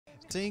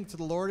Sing to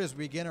the Lord as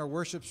we begin our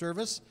worship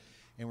service,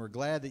 and we're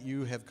glad that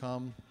you have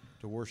come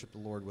to worship the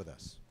Lord with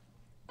us.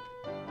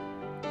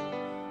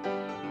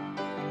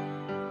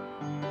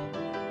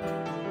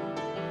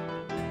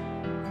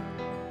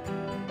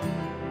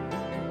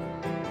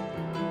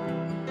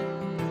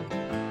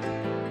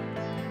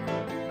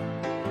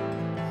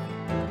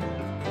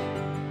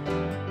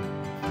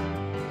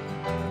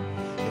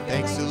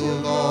 Thanks to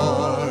the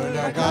Lord,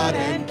 our God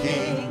and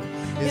King.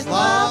 His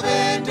love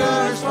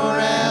endures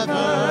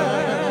forever.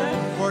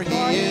 For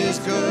he is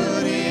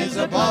good, he is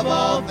above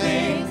all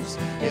things.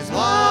 His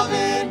love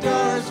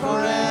endures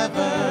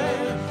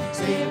forever.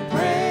 Sing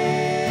praise,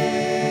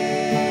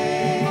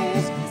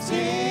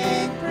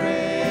 sing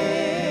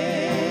praise.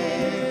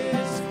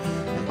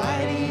 The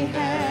mighty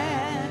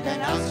hand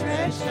and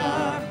outstretched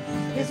arm.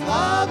 His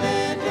love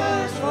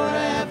endures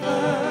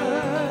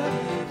forever.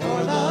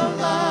 For the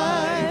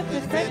life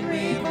that's been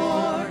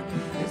reborn.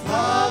 His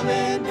love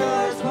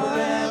endures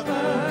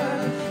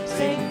forever.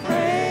 Sing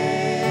praise,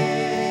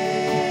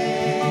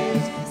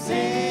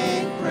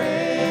 sing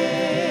praise,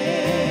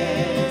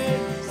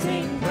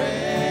 sing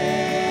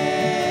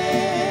praise,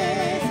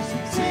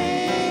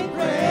 sing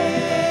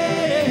praise.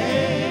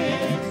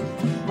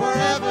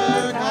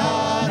 Forever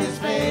God is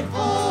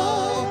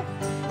faithful,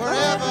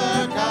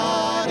 forever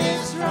God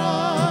is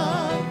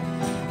strong,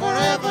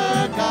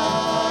 forever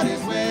God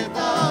is with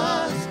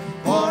us,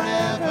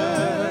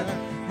 forever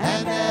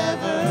and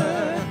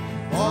ever,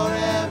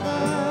 forever.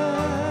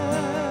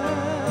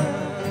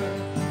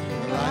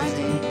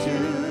 Rising to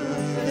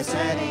the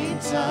setting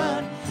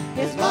sun,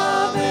 his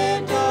love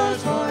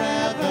endures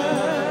forever.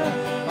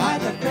 By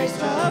the grace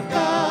of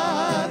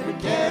God we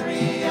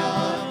carry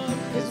on,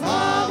 his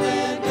love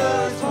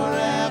endures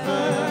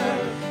forever.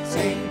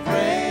 Sing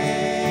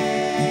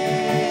praise,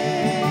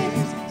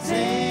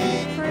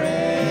 sing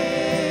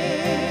praise,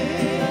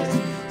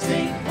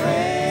 sing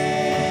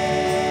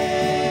praise,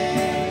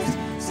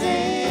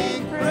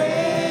 sing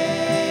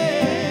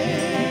praise.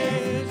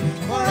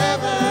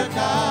 Forever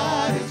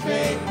God is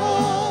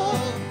faithful,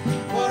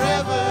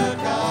 forever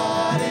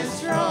God is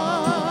strong.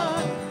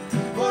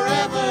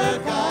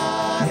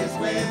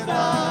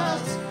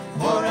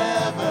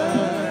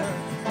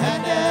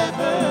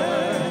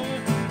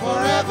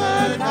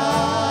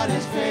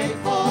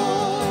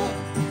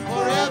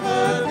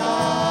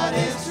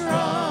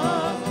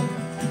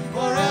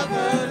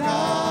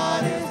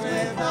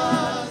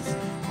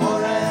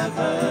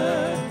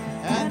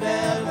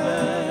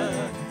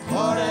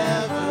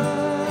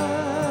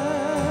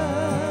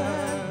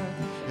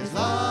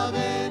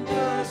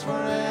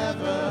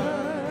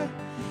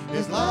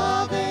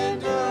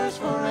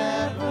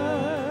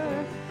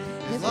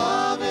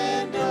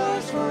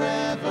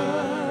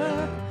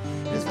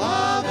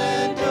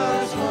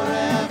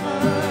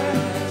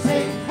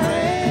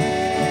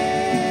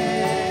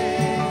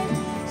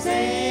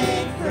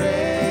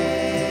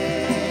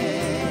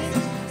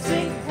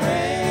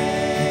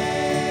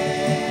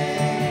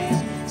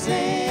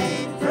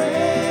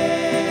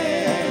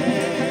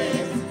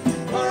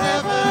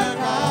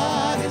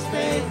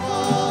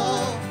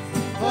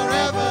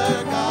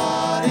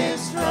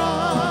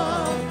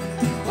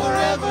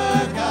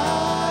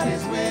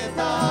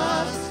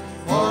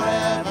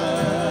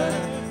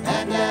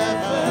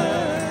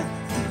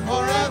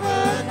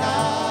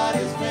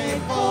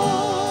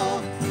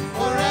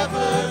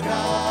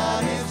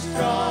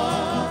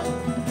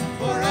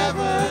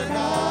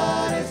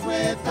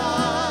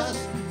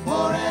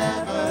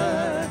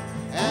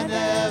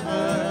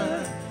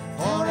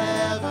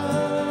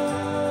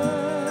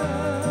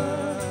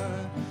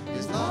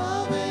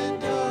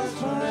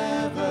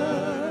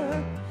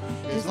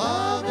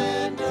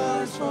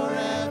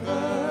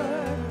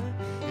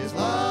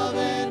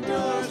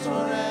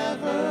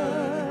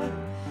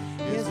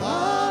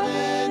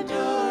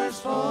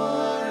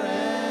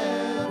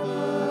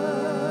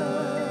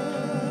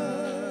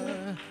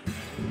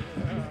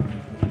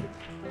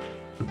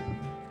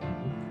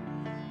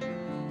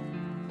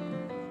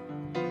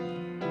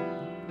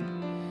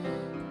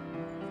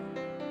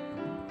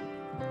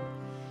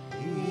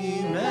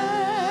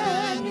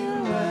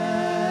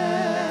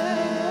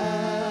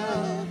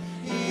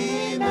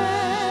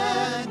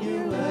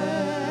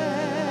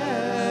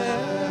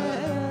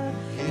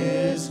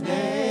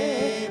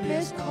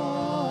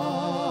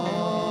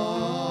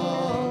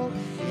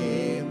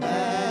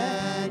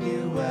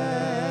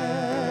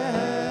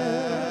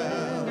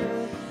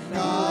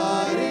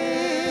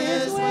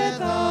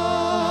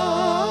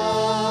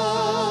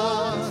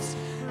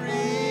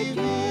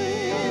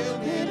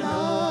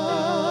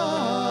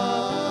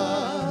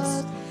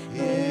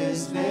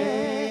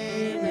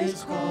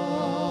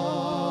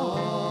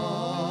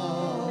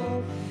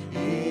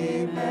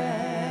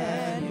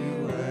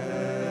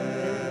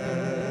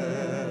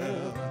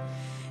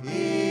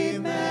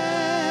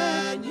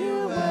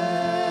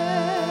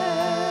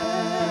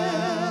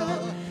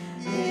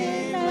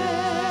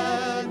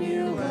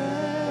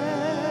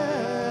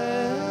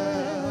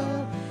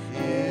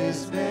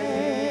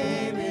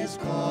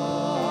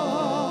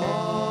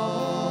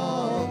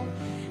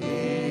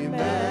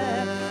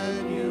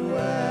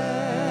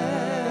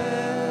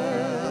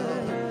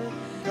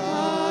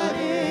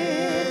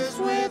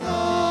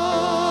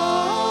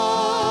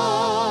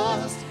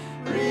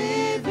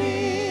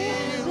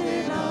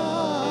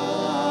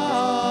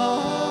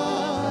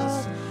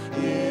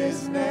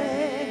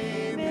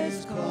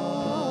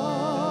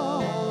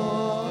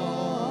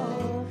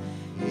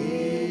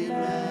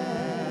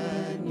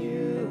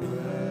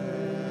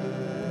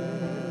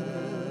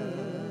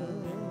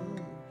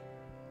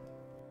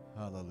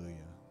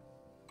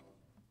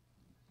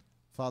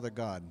 Father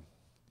God,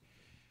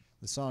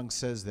 the song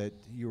says that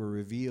you are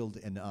revealed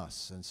in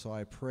us. And so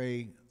I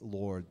pray,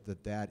 Lord,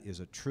 that that is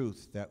a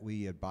truth that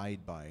we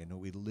abide by and that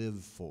we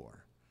live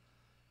for.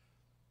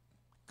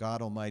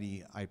 God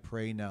Almighty, I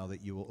pray now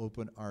that you will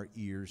open our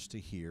ears to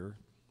hear,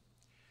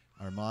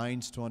 our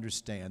minds to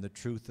understand the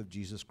truth of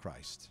Jesus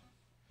Christ.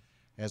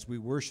 As we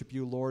worship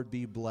you, Lord,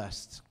 be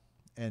blessed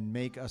and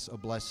make us a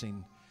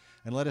blessing.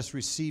 And let us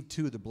receive,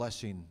 too, the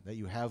blessing that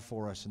you have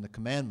for us and the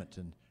commandment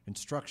and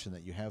instruction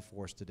that you have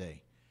for us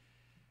today.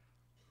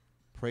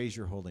 Praise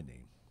your holy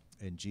name.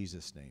 In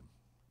Jesus' name,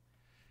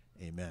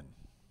 amen.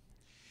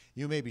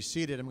 You may be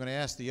seated. I'm going to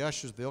ask the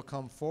ushers, they'll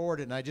come forward.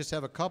 And I just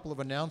have a couple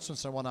of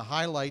announcements I want to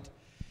highlight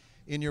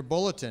in your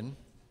bulletin.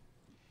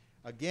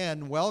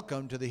 Again,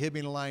 welcome to the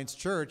Hibbing Alliance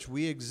Church.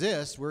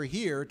 We're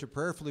here to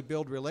prayerfully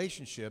build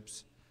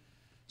relationships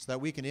so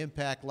that we can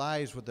impact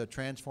lives with the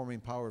transforming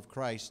power of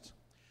Christ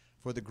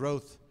for the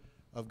growth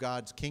of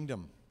God's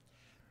kingdom.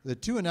 The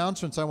two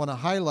announcements I want to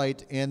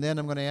highlight, and then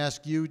I'm going to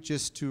ask you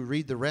just to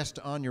read the rest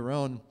on your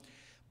own.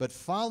 But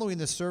following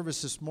the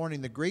service this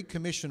morning, the Great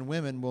Commission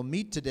women will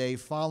meet today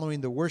following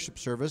the worship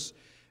service.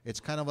 It's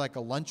kind of like a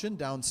luncheon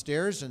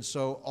downstairs, and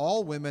so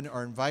all women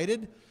are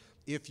invited.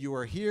 If you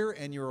are here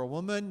and you're a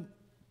woman,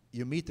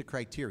 you meet the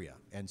criteria.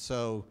 And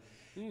so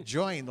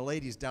join the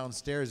ladies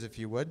downstairs, if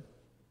you would,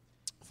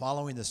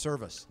 following the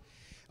service.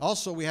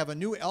 Also, we have a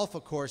new Alpha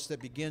course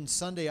that begins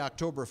Sunday,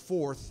 October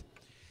 4th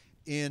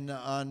in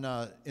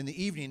the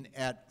evening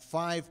at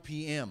 5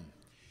 p.m.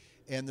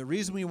 And the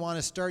reason we want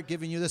to start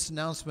giving you this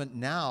announcement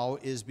now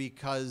is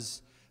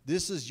because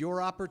this is your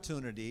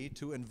opportunity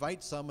to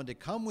invite someone to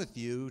come with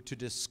you to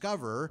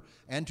discover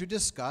and to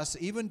discuss,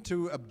 even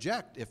to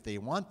object if they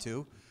want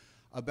to,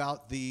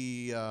 about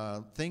the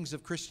things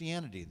of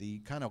Christianity, the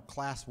kind of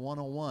class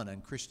 101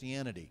 on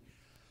Christianity.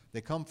 They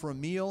come for a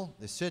meal,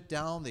 they sit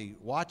down, they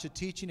watch a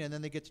teaching, and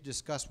then they get to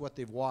discuss what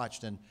they've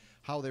watched and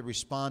how they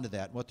respond to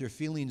that, what their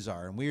feelings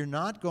are. And we are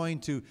not going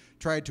to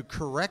try to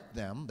correct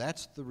them.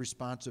 That's the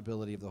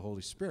responsibility of the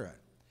Holy Spirit.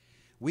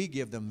 We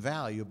give them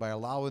value by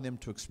allowing them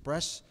to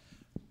express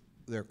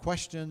their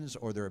questions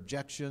or their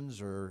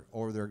objections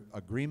or their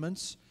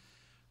agreements,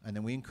 and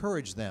then we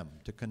encourage them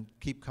to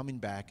keep coming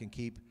back and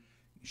keep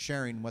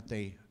sharing what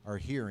they are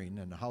hearing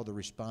and how they're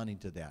responding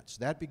to that. So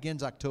that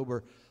begins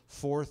October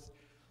 4th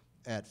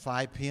at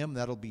 5 p.m.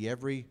 That'll be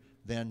every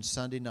then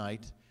Sunday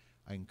night.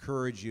 I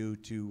encourage you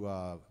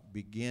to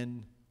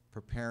begin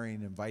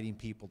preparing, inviting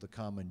people to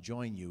come and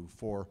join you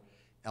for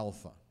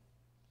Alpha.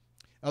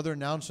 Other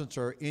announcements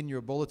are in your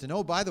bulletin.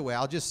 Oh, by the way,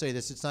 I'll just say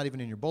this. It's not even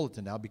in your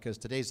bulletin now because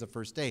today's the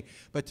first day.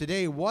 But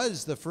today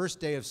was the first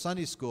day of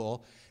Sunday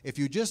school. If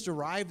you just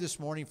arrived this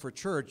morning for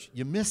church,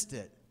 you missed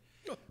it.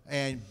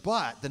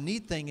 But the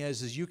neat thing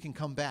is you can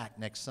come back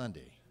next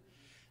Sunday.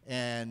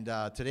 And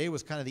today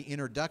was kind of the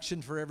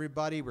introduction for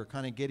everybody. We're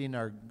kind of getting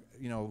our,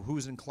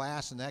 who's in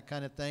class and that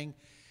kind of thing.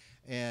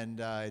 And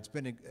it's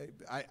been,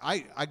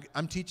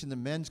 I'm teaching the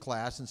men's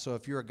class, and so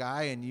if you're a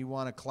guy and you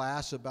want a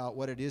class about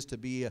what it is to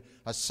be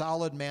a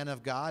solid man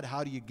of God,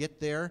 how do you get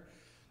there,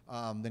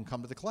 then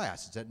come to the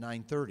class. It's at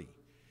 9:30.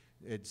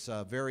 It's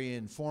very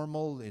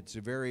informal. It's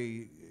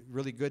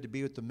really good to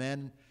be with the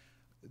men.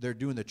 They're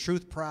doing the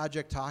Truth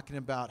Project, talking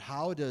about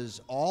how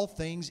does all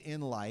things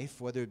in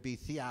life, whether it be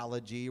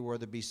theology,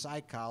 whether it be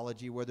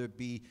psychology, whether it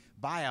be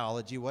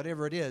biology,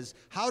 whatever it is,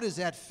 how does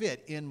that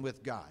fit in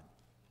with God?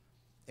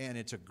 And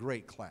it's a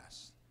great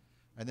class.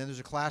 And then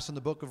there's a class in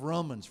the book of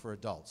Romans for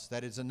adults.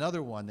 That is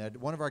another one that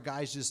one of our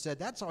guys just said,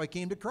 that's how I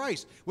came to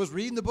Christ, was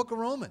reading the book of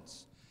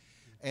Romans.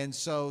 And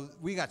so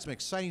we got some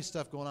exciting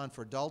stuff going on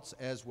for adults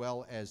as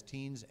well as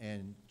teens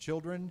and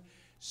children.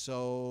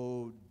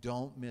 So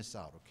don't miss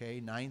out,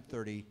 okay?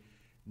 9:30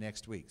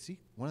 next week. See,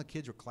 one of the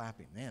kids were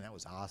clapping. Man, that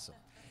was awesome.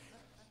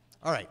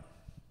 All right.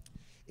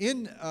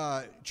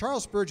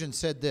 Charles Spurgeon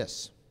said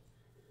this: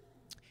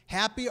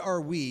 happy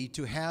are we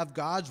to have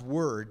God's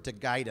word to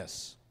guide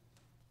us.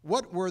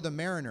 What were the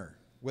mariner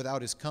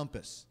without his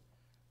compass?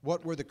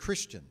 What were the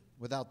Christian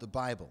without the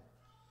Bible?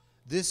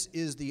 This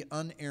is the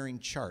unerring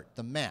chart,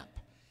 the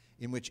map,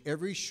 in which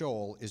every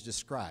shoal is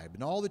described,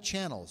 and all the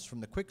channels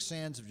from the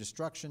quicksands of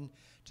destruction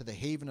to the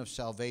haven of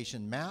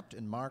salvation, mapped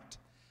and marked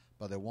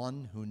by the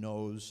one who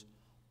knows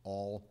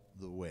all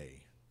the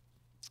way.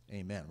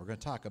 Amen. We're going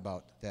to talk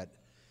about that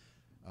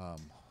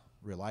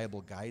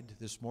reliable guide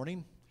this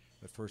morning,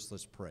 but first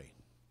let's pray.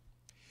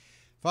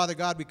 Father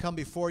God, we come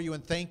before you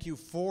and thank you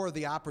for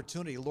the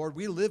opportunity. Lord,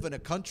 we live in a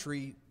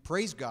country,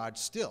 praise God,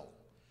 still,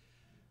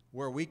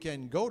 where we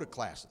can go to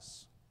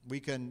classes. We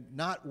can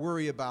not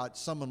worry about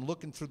someone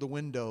looking through the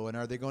window and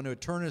are they going to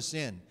turn us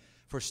in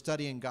for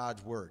studying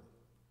God's word.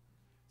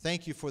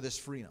 Thank you for this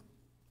freedom.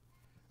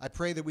 I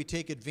pray that we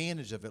take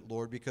advantage of it,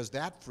 Lord, because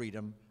that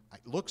freedom,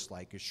 it looks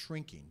like, is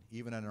shrinking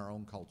even in our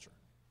own culture.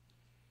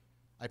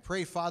 I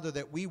pray, Father,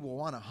 that we will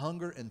want to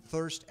hunger and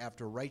thirst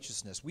after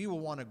righteousness. We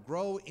will want to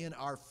grow in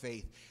our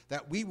faith,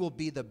 that we will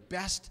be the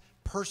best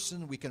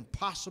person we can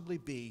possibly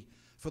be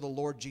for the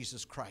Lord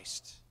Jesus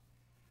Christ.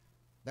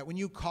 That when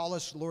you call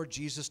us, Lord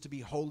Jesus, to be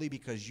holy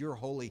because you're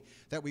holy,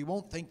 that we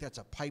won't think that's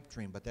a pipe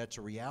dream, but that's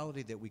a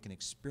reality that we can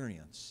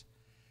experience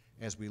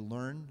as we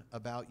learn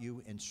about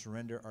you and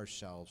surrender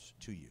ourselves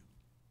to you.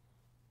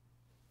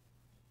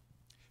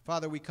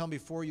 Father, we come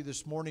before you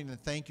this morning and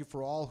thank you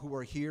for all who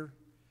are here.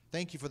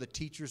 Thank you for the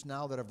teachers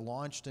now that have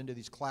launched into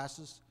these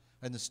classes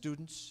and the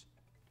students.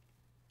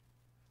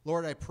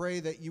 Lord, I pray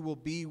that you will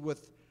be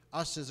with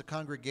us as a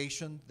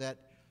congregation, that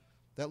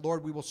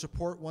Lord, we will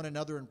support one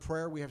another in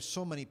prayer. We have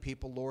so many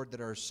people, Lord, that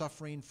are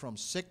suffering from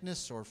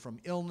sickness or from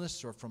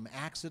illness or from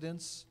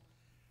accidents.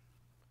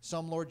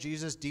 Some, Lord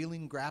Jesus,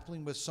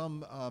 grappling with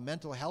some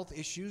mental health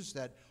issues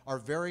that are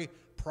very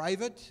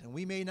private, and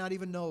we may not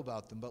even know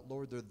about them, but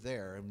Lord, they're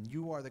there, and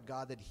you are the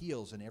God that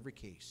heals in every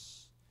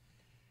case.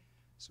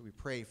 So we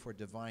pray for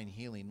divine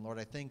healing. Lord,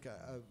 I think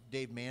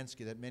Dave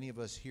Mansky, that many of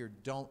us here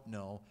don't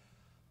know,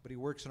 but he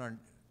works in our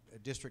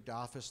district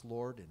office,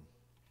 Lord,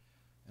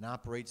 and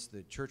operates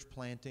the church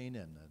planting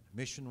and the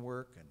mission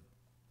work. And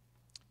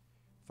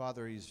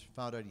Father, he's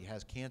found out he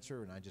has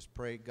cancer, and I just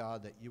pray,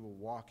 God, that you will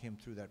walk him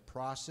through that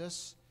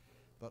process.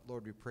 But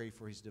Lord, we pray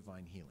for his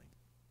divine healing.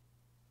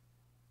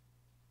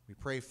 We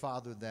pray,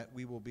 Father, that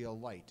we will be a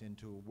light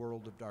into a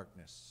world of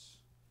darkness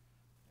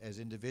as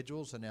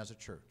individuals and as a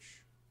church.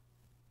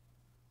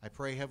 I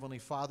pray, Heavenly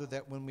Father,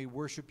 that when we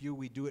worship you,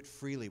 we do it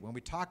freely. When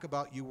we talk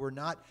about you, we're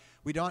not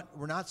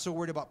so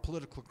worried about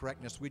political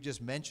correctness. We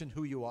just mention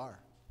who you are.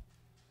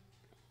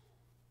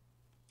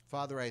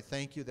 Father, I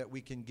thank you that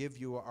we can give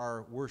you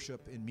our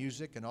worship in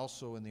music and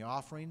also in the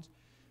offerings,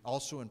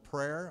 also in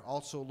prayer,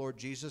 also, Lord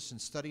Jesus, in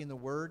studying the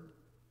Word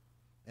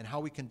and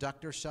how we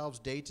conduct ourselves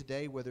day to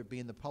day, whether it be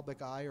in the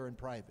public eye or in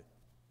private.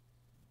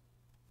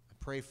 I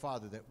pray,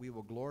 Father, that we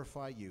will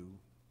glorify you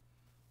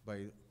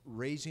by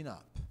raising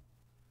up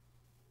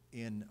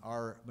in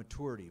our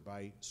maturity,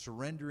 by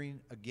surrendering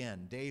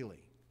again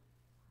daily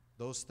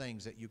those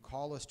things that you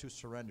call us to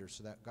surrender,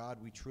 so that, God,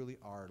 we truly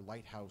are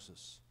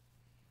lighthouses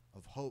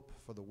of hope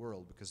for the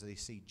world because they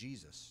see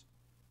Jesus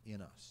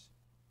in us.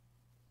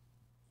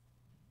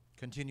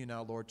 Continue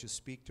now, Lord, to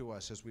speak to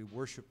us as we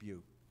worship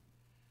you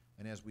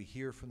and as we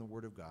hear from the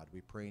Word of God.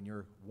 We pray in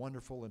your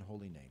wonderful and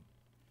holy name.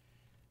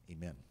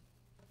 Amen.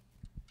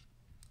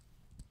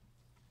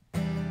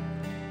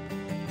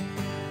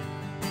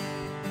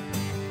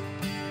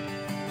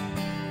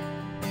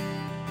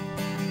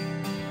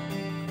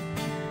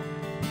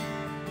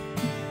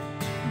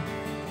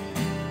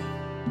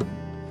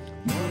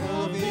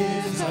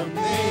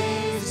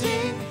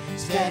 Amazing,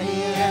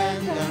 steady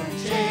and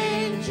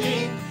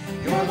unchanging.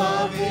 Your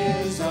love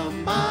is a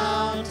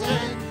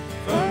mountain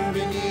firm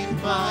beneath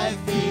my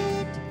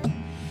feet.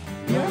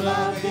 Your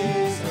love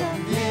is a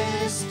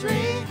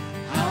mystery,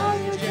 how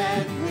you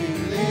gently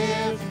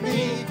lift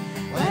me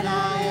when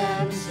I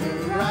am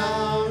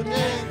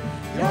surrounded.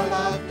 Your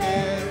love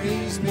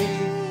carries me.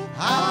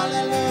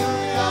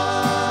 Hallelujah,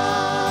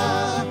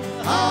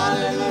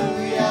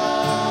 hallelujah,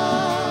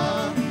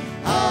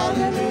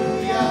 hallelujah.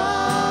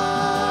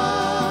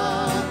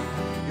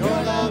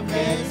 Your love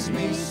makes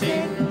me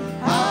sing.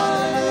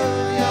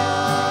 Hallelujah,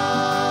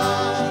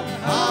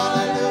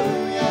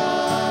 hallelujah,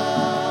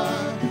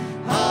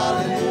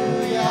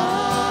 hallelujah.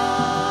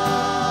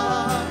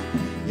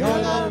 Your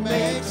love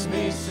makes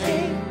me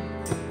sing.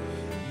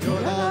 Your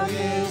love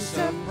is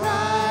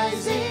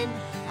surprising.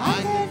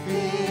 I can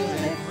feel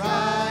it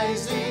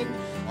rising.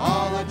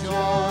 All the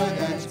joy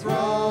that's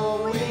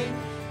growing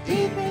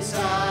deep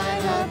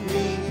inside of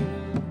me.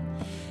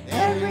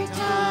 Every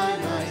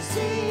time I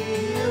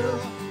see you,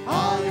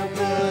 all your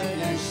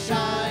goodness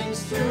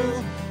shines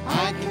through.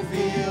 I can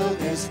feel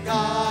this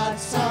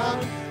God's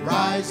Son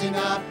rising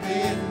up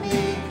in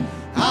me.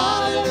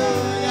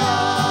 Hallelujah,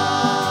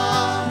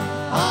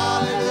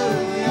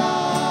 hallelujah,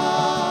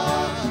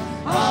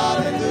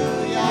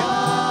 hallelujah.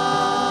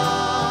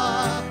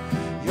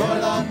 Your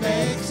love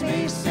makes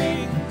me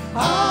sing.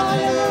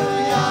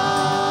 Hallelujah,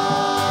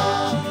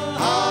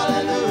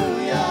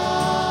 hallelujah,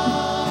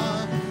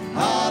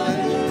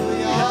 hallelujah.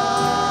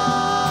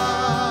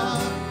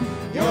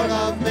 Your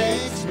love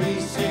makes me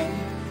sing.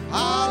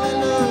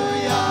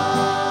 Hallelujah,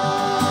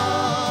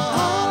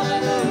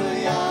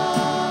 hallelujah,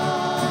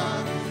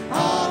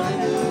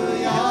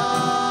 hallelujah.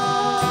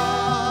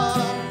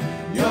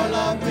 Your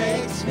love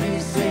makes me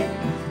sing.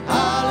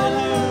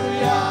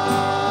 Hallelujah,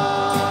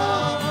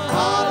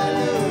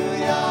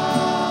 hallelujah,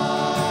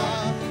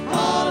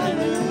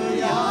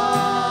 hallelujah.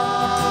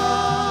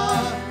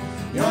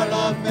 Your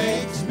love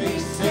makes me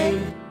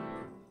sing.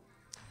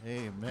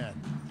 Amen.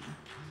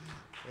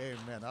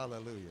 Amen.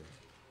 Hallelujah.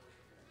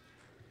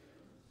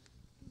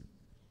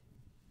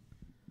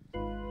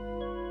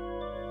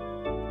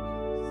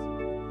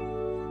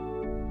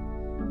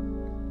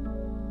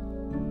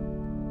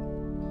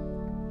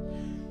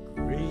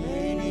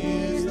 Great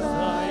is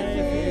thy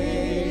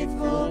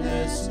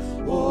faithfulness,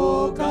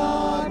 O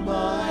God,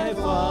 my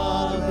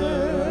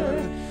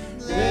Father.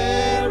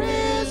 There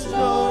is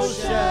no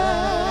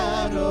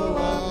shadow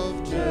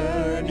of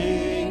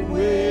turning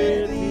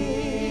with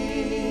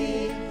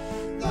thee.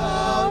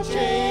 Thou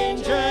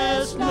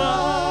changest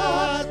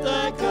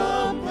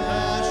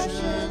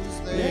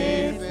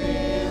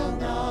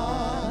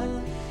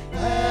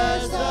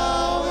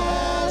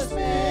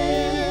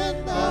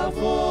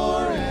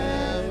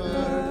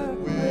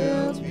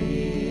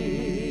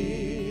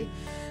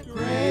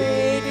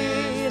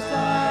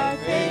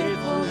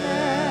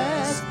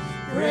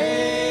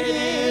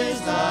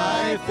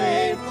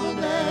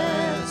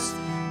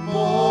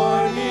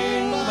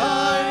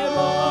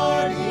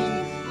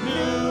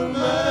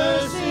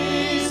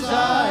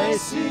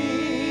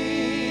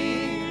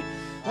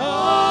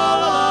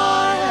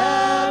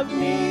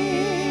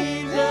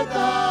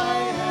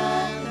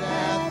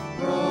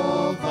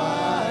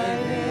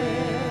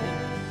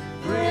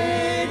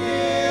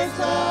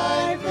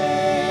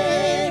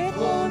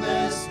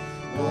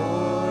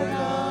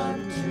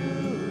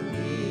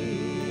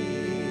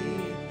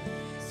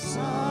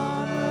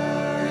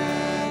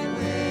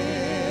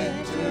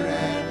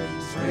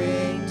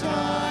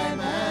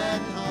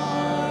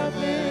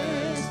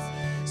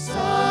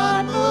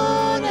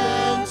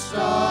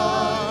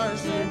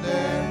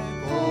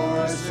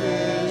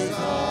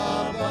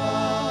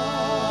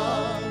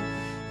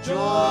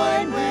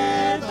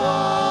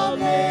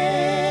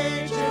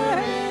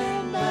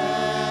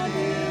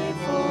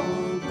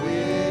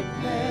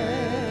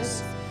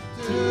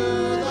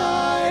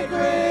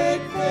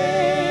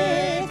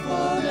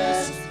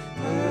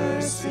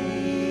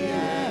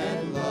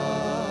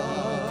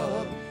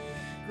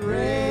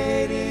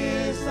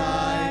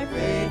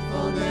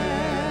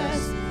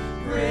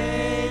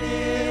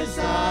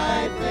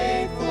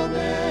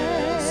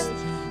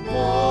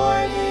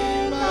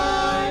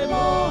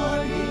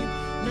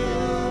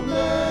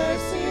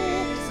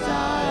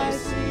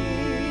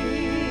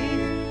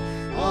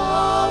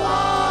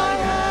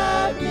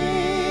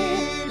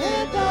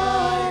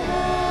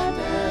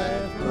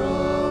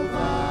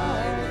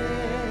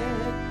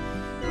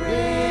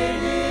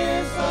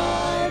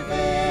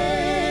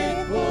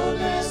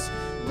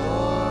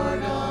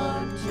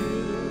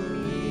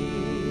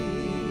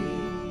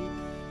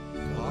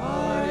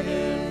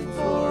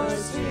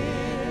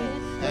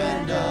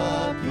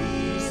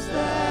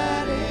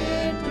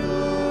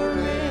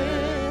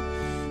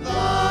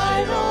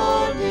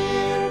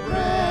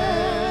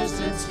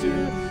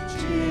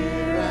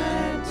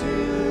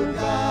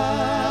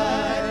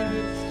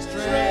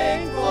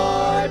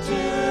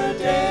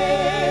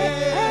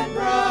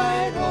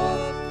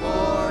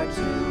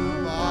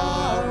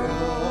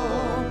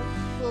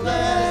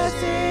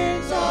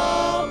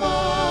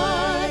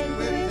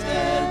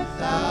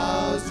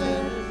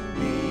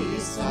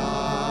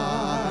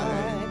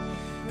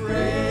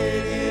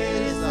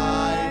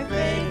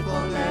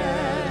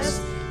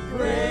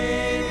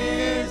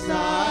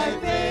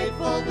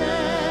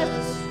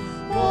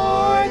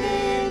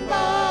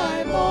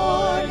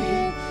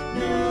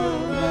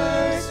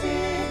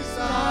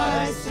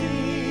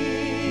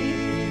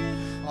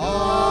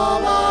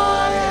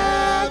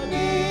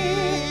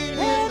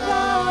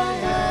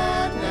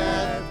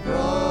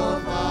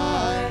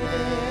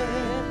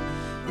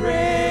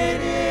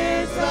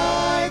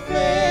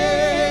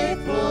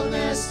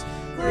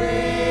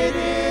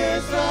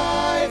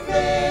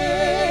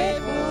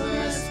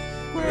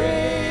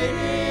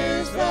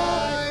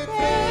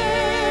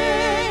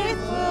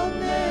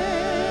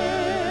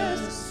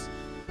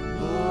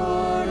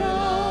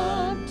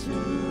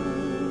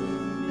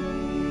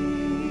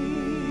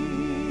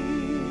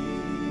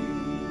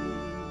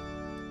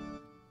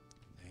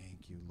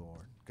you,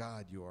 Lord.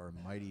 God, you are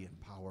mighty and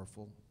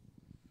powerful,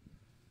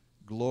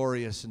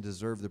 glorious, and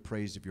deserve the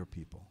praise of your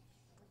people.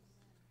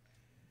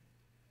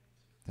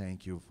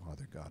 Thank you,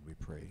 Father God, we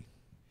pray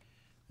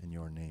in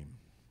your name.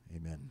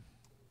 Amen.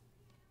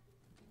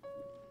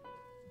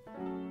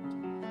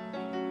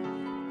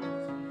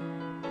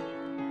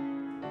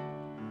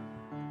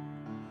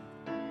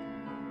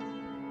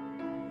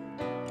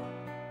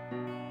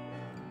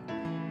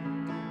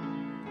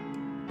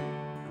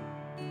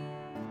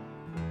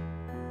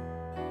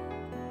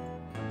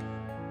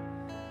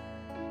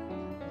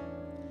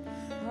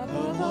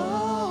 Above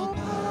all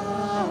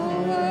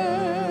powers,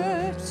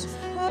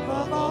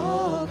 above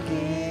all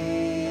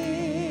kings,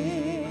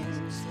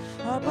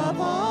 above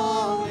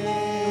all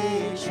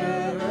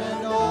nature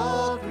and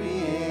all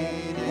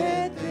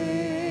created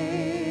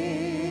things,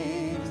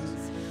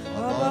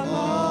 above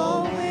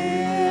all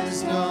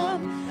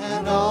wisdom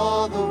and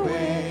all the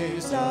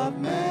ways of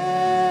man,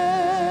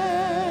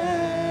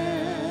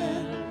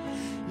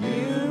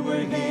 you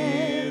were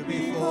here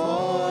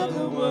before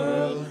the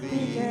world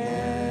began.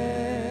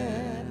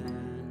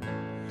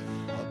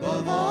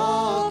 Above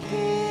all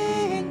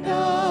kingdoms,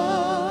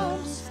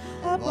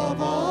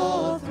 above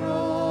all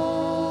thrones,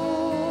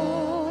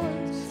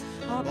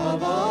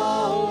 above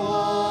all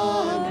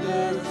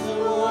wonders the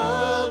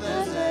world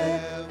has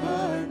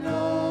ever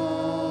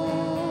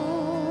known,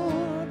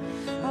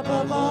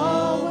 above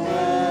all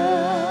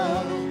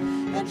wealth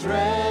and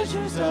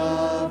treasures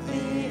of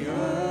the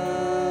earth,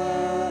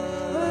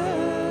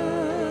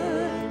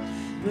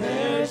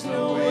 there's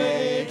no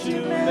way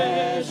to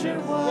measure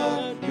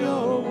what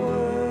your worth.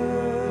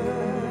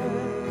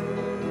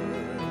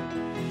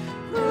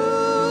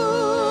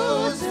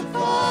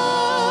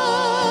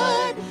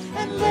 Crucified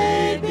and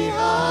laid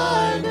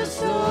behind a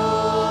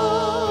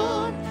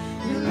stone,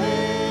 you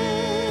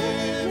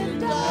lived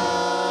and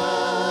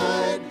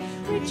died,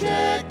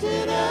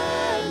 rejected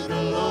and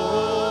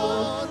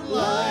alone,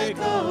 like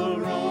a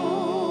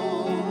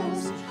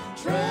rose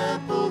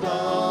trampled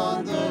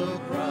on the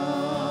ground.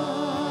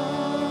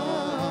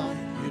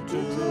 You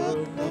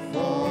took the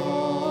fall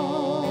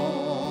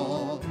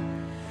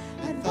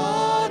and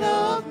thought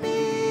of me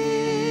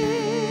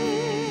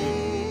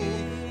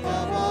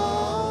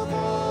above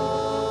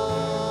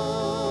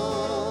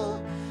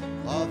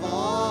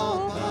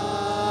all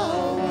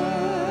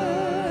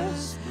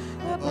powers,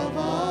 above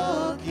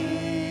all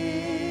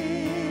kings,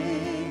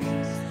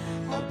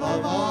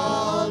 above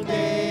all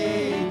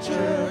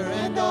nature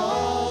and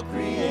all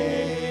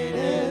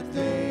created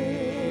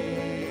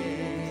things,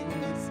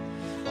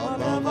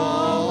 above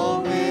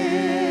all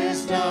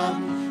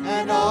wisdom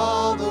and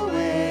all the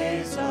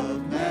ways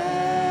of man,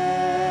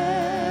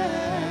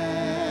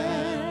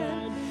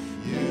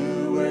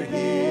 you were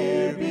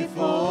here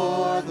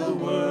before the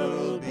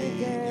world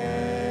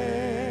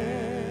began.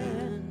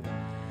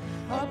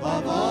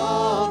 Above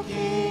all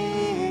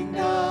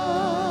kingdoms,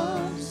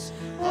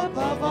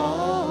 above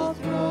all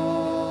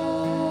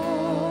thrones,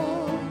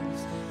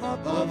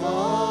 above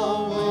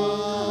all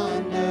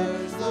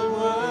wonders the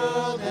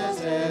world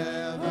has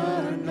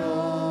ever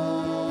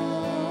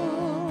known,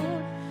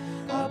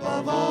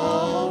 above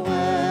all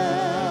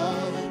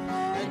wealth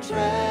and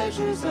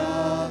treasures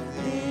of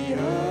the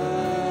earth,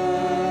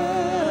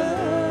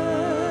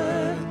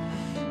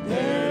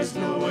 there's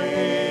no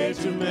way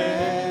to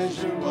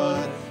measure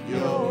what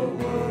you're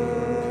worth.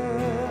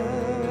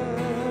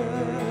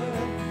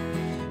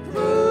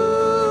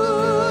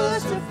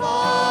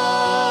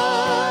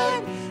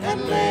 Crucified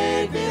and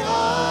laid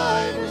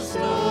behind a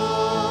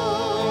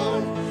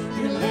stone,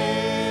 you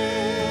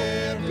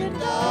lived and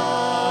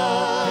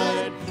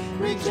died,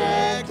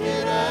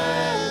 rejected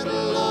and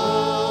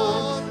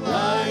alone,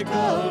 like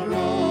a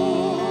rose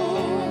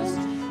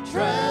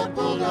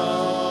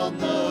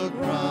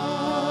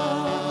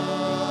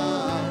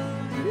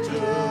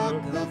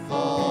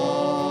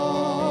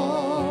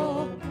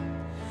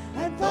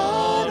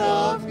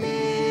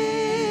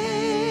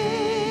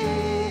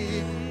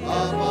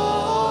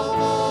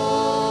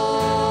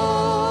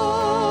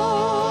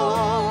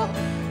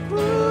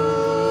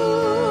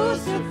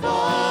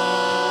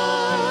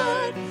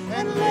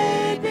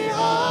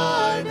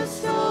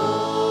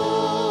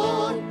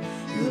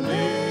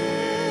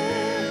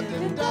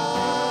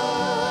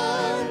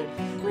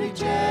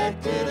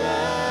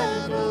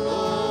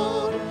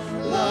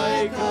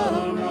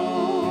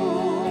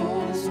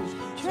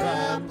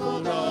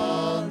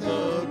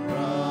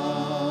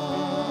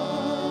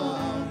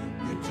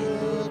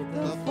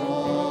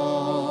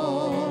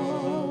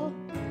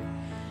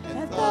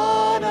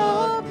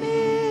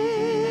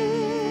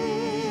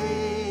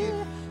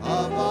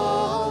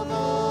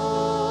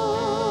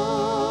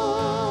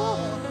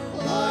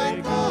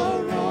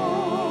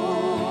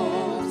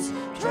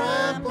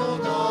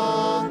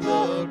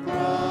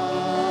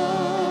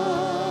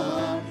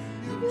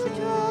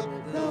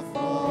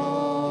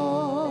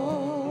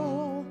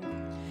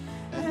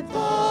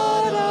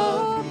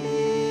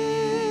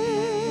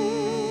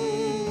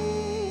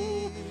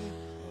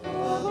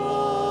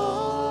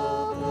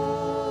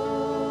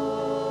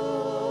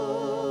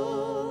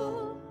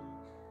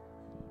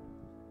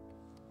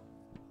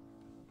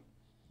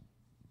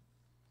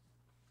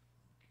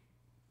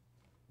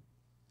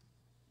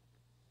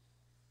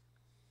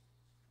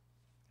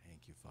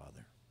Thank you,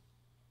 Father.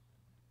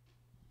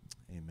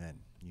 Amen.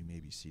 You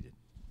may be seated.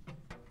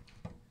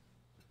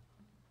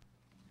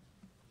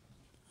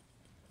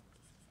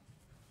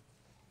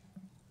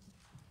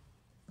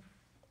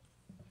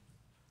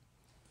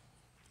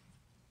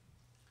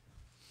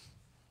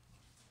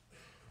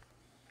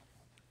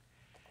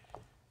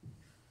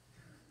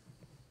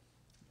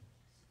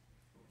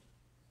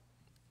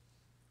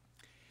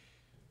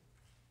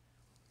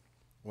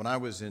 When I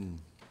was in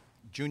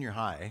junior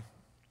high,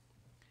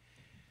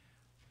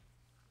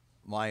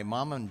 my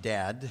mom and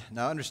dad,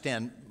 now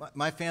understand,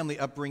 my family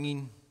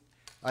upbringing,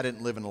 I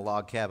didn't live in a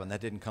log cabin.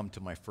 That didn't come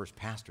to my first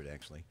pastorate,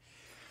 actually.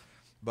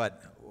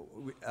 But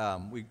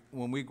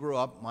when we grew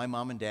up, my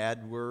mom and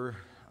dad were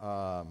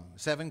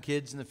 7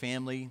 kids in the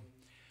family.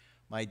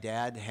 My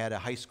dad had a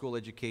high school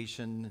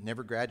education,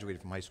 never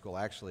graduated from high school,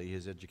 actually.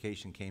 His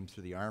education came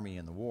through the Army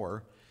and the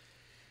war.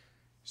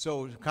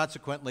 So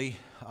consequently,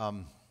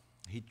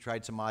 he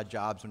tried some odd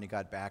jobs when he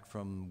got back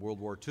from World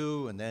War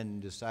II and then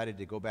decided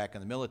to go back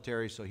in the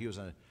military, so he was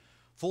a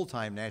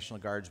full-time National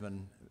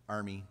Guardsman,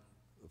 Army,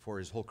 for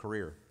his whole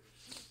career.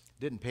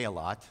 Didn't pay a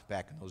lot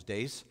back in those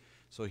days,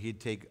 so he'd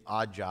take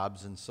odd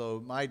jobs, and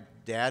so my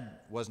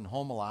dad wasn't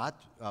home a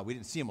lot. We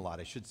didn't see him a lot,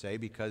 I should say,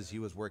 because he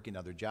was working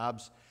other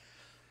jobs.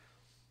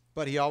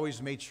 But he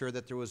always made sure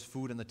that there was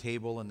food on the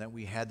table and that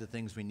we had the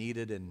things we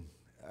needed, and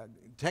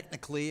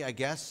technically, I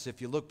guess, if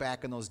you look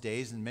back in those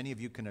days, and many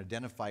of you can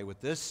identify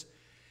with this,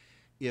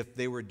 if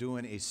they were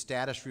doing a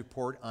status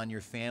report on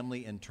your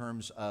family in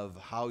terms of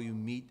how you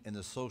meet in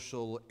the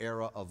social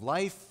era of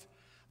life,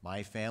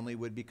 my family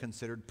would be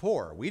considered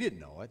poor. We didn't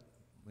know it.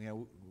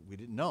 We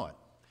didn't know it.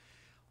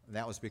 And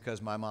that was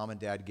because my mom and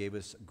dad gave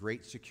us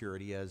great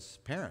security as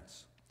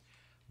parents.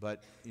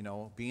 But,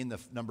 being the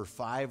number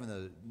 5 and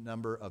the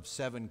number of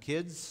 7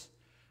 kids,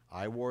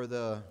 I wore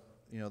the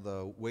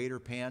waiter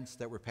pants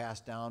that were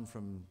passed down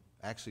from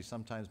actually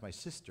sometimes my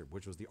sister,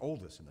 which was the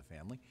oldest in the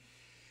family.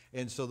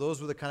 And so those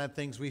were the kind of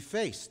things we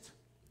faced.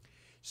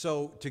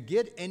 So to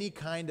get any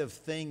kind of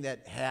thing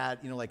that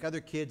had, like other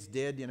kids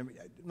did,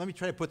 let me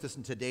try to put this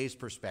in today's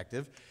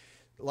perspective.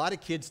 A lot of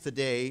kids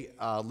today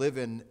live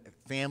in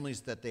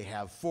families that they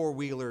have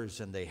 4-wheelers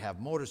and they have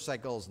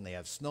motorcycles and they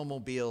have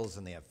snowmobiles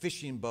and they have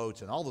fishing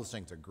boats, and all those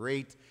things are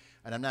great.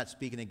 And I'm not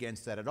speaking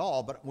against that at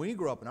all. But when we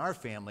grew up in our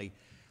family,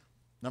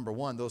 number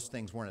one, those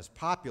things weren't as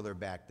popular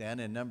back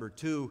then. And number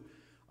two,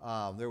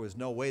 there was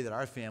no way that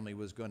our family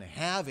was going to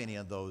have any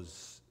of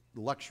those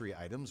luxury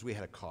items. We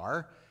had a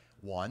car,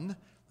 one,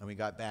 and we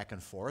got back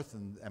and forth,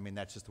 and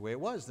that's just the way it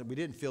was. We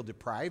didn't feel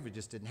deprived. It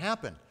just didn't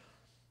happen.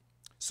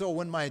 So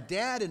when my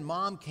dad and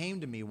mom came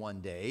to me one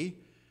day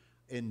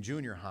in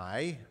junior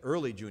high,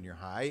 early junior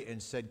high,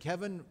 and said,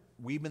 "Kevin,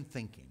 we've been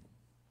thinking,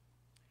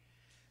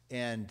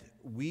 and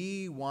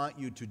we want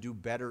you to do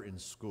better in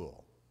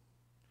school."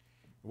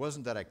 It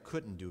wasn't that I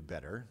couldn't do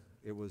better.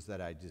 It was that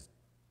I just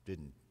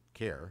didn't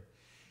care.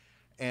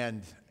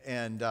 And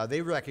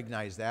they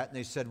recognized that, and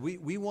they said,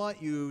 we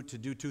want you to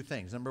do 2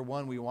 things. Number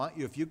one, we want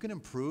you, if you can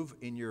improve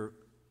in your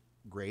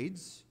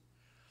grades,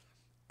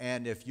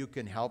 and if you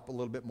can help a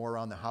little bit more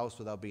around the house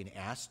without being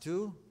asked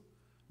to,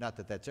 not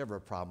that that's ever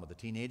a problem with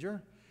a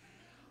teenager,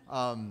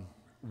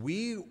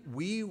 we're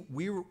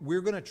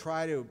going to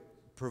try to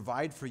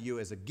provide for you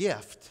as a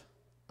gift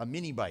a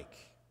mini bike.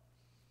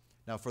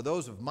 Now, for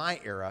those of my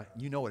era,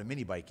 you know what a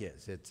mini bike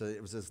is. It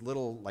was this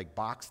little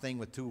box thing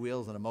with 2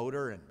 wheels and a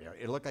motor, and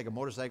it looked like a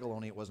motorcycle,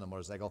 only it wasn't a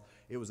motorcycle.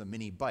 It was a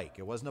mini bike.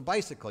 It wasn't a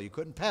bicycle. You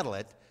couldn't pedal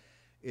it.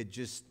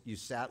 You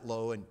sat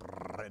low and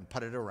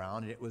putted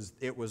around. It was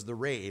the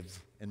rave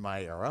in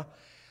my era.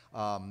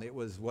 It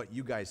was what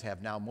you guys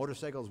have now.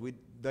 Motorcycles,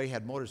 they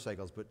had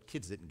motorcycles, but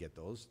kids didn't get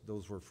those.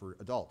 Those were for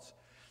adults.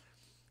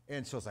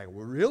 And so it's like,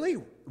 well,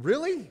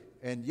 really?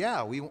 And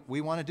yeah,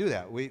 we want to do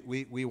that.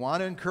 We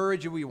want to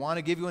encourage you. We want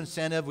to give you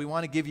incentive. We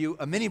want to give you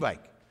a mini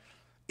bike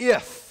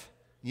if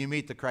you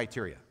meet the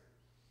criteria.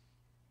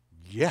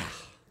 Yeah.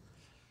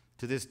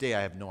 To this day,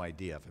 I have no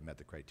idea if I met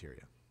the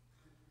criteria.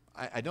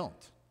 I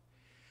don't.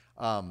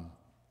 I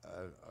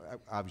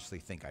obviously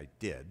think I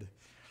did.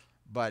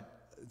 But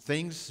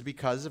things,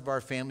 because of our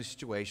family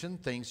situation,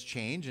 things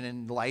change. And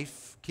in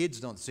life,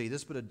 kids don't see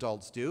this, but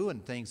adults do.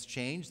 And things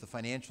change. The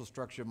financial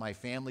structure of my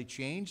family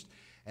changed.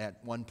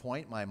 At one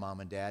point, my mom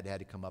and dad had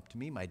to come up to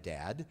me, my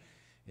dad,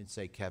 and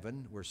say,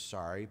 "Kevin, we're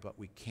sorry, but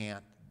we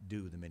can't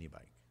do the mini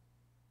bike."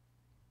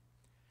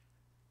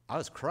 I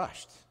was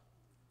crushed.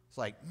 It's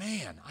like,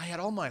 man, I had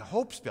all my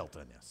hopes built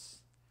on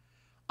this.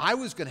 I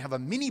was going to have a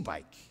mini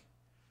bike.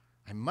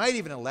 I might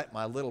even have let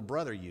my little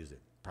brother use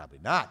it. Probably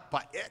not,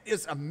 but it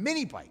is a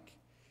mini bike.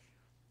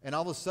 And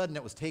all of a sudden,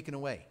 it was taken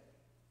away.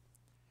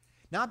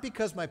 Not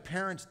because my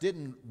parents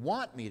didn't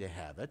want me to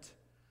have it,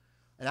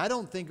 and I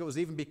don't think it was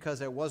even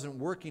because I wasn't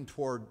working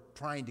toward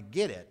trying to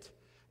get it.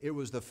 It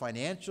was the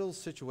financial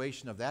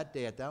situation of that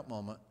day at that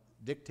moment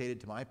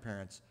dictated to my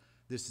parents,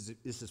 this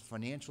is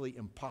financially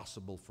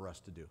impossible for us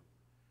to do.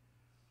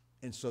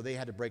 And so they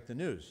had to break the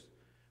news.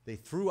 They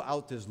threw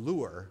out this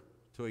lure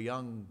to a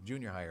young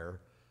junior higher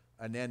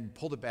and then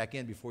pulled it back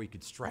in before he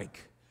could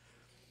strike.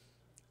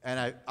 And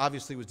I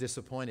obviously was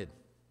disappointed.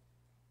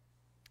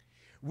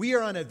 We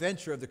are on an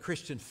adventure of the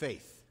Christian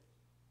faith.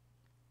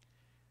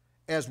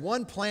 As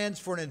one plans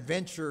for an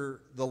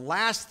adventure, the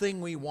last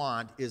thing we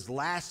want is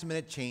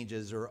last-minute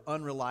changes or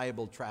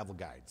unreliable travel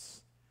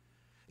guides.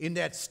 In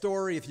that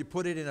story, if you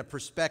put it in a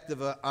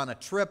perspective on a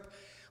trip,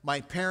 my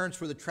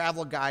parents were the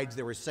travel guides.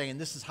 They were saying,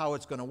 this is how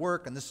it's going to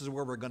work, and this is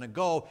where we're going to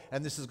go,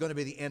 and this is going to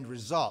be the end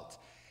result.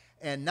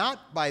 And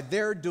not by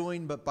their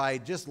doing, but by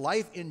just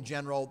life in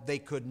general, they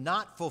could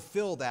not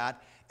fulfill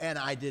that, and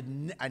I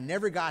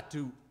never got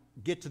to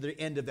get to the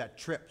end of that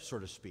trip, so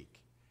to speak.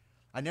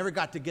 I never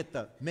got to get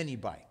the mini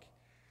bike.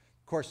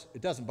 Of course,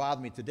 it doesn't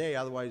bother me today,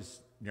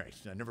 otherwise,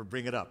 I never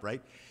bring it up,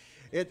 right?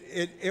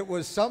 It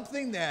was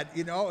something that,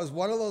 it was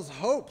one of those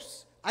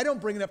hopes. I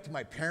don't bring it up to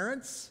my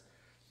parents,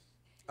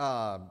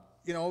 but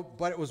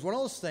it was one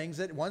of those things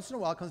that once in a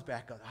while comes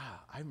back,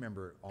 I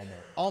remember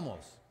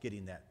almost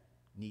getting that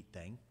neat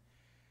thing.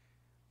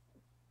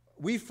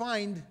 We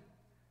find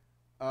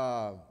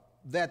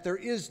that there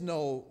is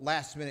no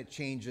last-minute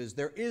changes.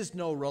 There is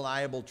no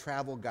reliable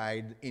travel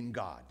guide in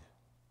God.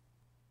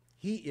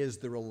 He is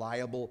the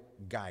reliable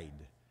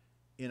guide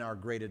in our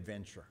great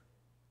adventure.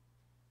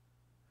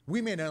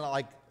 We may not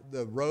like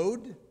the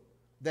road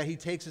that he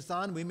takes us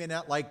on. We may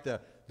not like the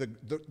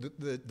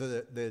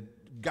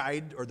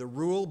guide or the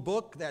rule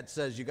book that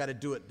says you got to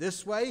do it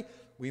this way.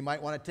 We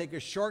might want to take a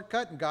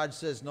shortcut, and God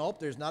says, nope,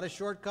 there's not a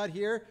shortcut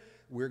here.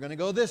 We're going to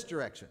go this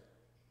direction.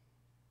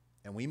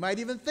 And we might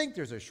even think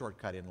there's a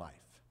shortcut in life.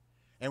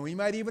 And we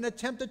might even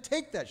attempt to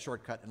take that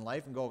shortcut in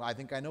life and go, I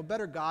think I know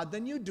better, God,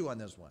 than you do on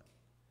this one.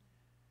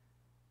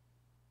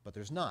 But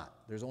there's not.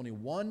 There's only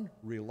one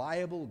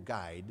reliable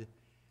guide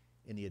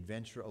in the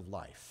adventure of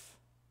life,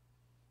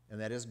 and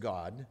that is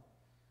God,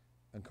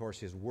 and of course,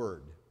 His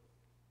Word.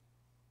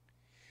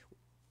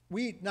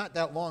 Not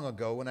that long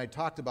ago, when I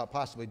talked about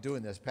possibly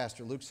doing this,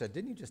 Pastor Luke said,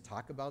 didn't you just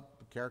talk about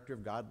the character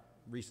of God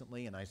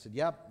recently? And I said,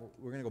 yep,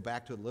 we're going to go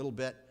back to it a little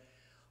bit,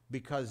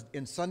 because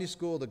in Sunday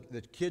school,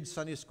 the kids'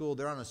 Sunday school,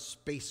 they're on a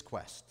space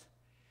quest.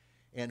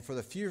 And for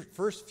the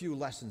first few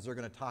lessons, they're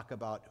going to talk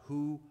about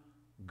who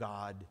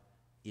God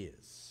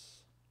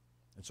is.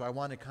 And so I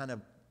want to kind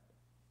of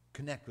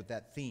connect with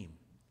that theme.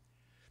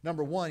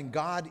 Number one,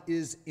 God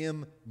is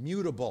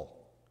immutable.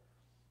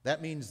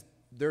 That means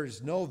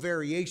there's no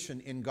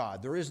variation in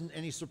God. There isn't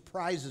any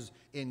surprises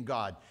in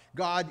God.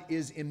 God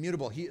is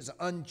immutable. He is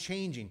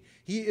unchanging.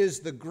 He is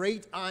the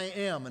great I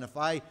am. And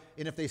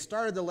if they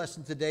started the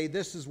lesson today,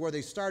 this is where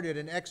they started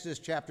in Exodus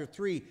chapter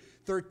 3,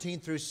 13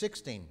 through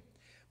 16.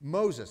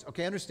 Moses.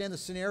 Okay, understand the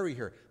scenario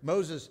here.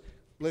 Moses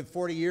lived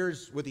 40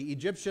 years with the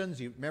Egyptians.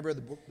 You remember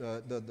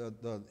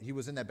he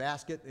was in that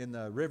basket in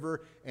the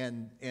river,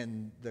 and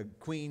the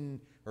queen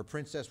or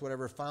princess,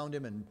 whatever, found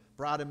him and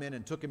brought him in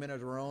and took him in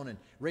as her own and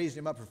raised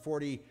him up for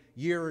 40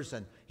 years,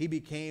 and he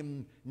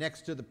became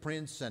next to the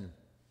prince, and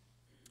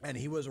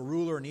he was a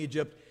ruler in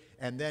Egypt.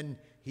 And then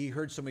he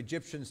heard some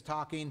Egyptians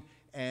talking,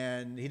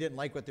 and he didn't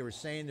like what they were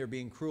saying. They're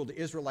being cruel to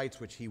Israelites,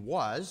 which he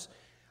was,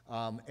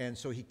 and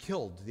so he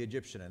killed the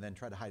Egyptian and then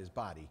tried to hide his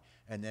body,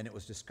 and then it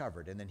was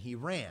discovered, and then he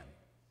ran.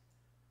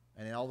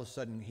 And then all of a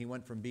sudden, he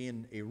went from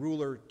being a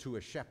ruler to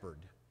a shepherd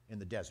in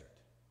the desert.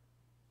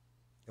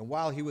 And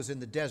while he was in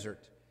the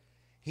desert,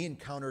 he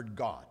encountered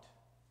God.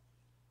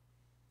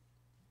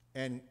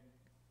 And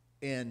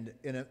in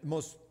a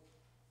most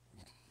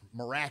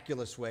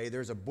miraculous way,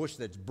 there's a bush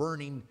that's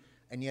burning,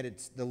 and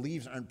yet the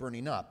leaves aren't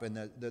burning up, and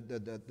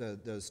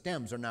the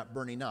stems are not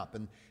burning up.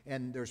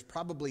 And there's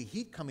probably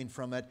heat coming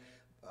from it,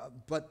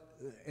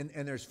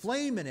 and there's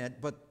flame in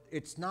it, but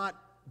it's not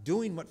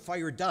doing what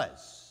fire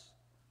does.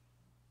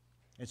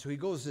 And so he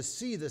goes to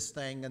see this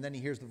thing, and then he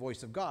hears the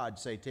voice of God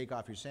say, take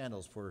off your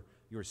sandals, for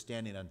you're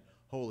standing on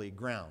holy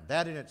ground.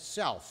 That in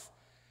itself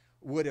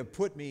would have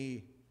put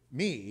me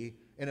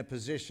in a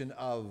position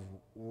of,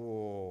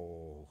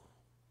 whoa,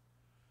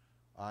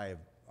 I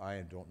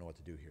don't know what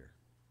to do here.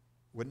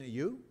 Wouldn't it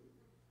you?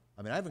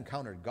 I mean, I've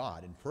encountered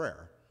God in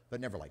prayer, but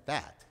never like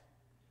that.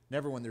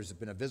 Never when there's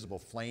been a visible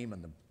flame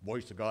and the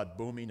voice of God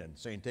booming and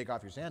saying, take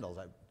off your sandals,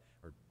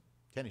 or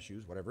tennis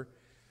shoes, whatever.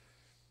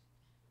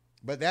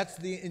 But that's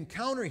the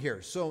encounter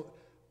here.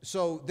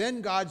 So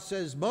then God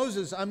says,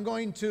 Moses, I'm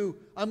going to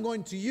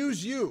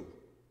use you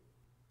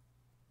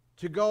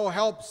to go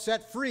help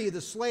set free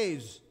the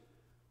slaves,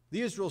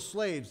 the Israel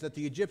slaves that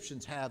the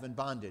Egyptians have in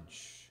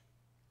bondage.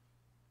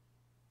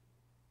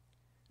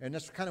 And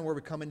that's kind of where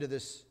we come into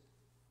this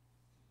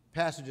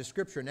passage of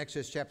Scripture in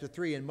Exodus chapter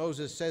 3. And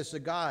Moses says to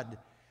God,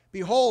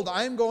 behold,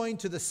 I'm going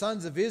to the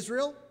sons of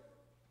Israel.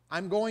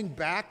 I'm going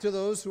back to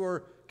those who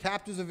are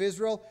captives of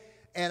Israel.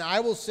 And I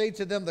will say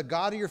to them, the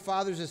God of your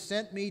fathers has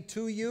sent me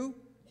to you.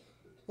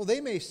 Well,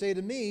 they may say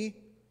to me,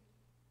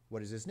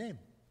 what is his name?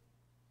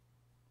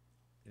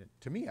 And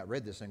to me, I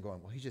read this and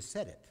going, well, he just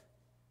said it.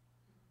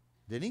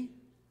 Didn't he?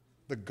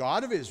 The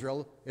God of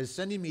Israel is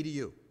sending me to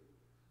you.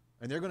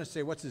 And they're going to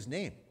say, what's his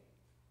name?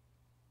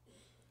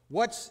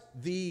 What's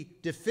the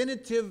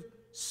definitive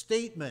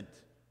statement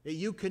that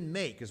you can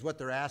make is what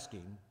they're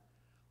asking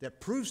that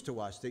proves to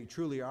us that you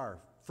truly are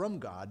from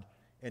God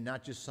and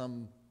not just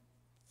some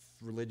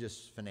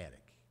religious fanatic.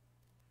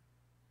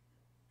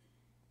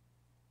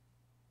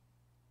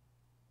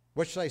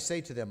 What shall I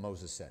say to them,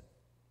 Moses said.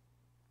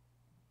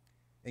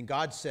 And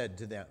God said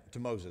to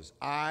Moses,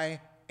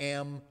 I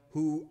am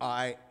who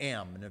I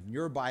am. And in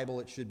your Bible,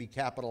 it should be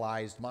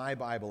capitalized. My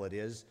Bible, it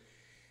is.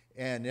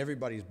 And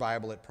everybody's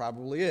Bible, it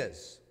probably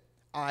is.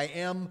 I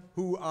am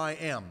who I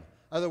am.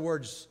 In other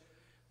words,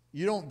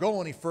 you don't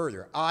go any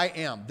further. I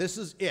am. This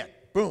is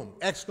it. Boom.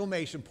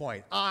 Exclamation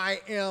point.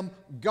 I am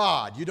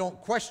God. You don't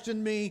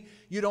question me.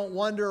 You don't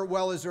wonder,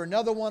 well, is there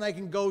another one I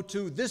can go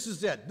to? This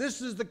is it.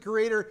 This is the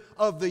creator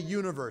of the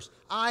universe.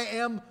 I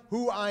am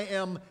who I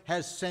am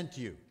has sent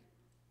you.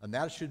 And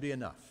that should be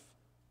enough.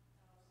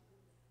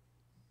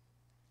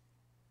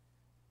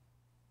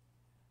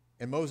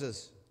 And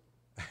Moses,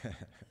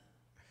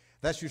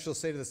 thus you shall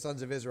say to the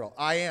sons of Israel,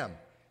 I am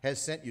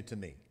has sent you to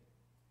me.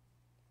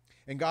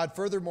 And God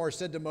furthermore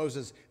said to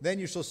Moses, then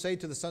you shall say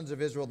to the sons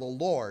of Israel, the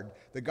Lord,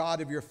 the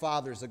God of your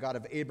fathers, the God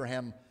of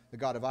Abraham, the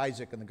God of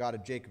Isaac, and the God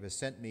of Jacob has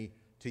sent me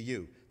to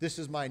you. This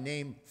is my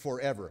name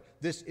forever.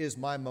 This is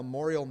my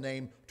memorial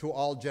name to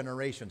all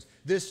generations.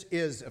 This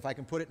is, if I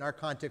can put it in our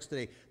context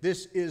today,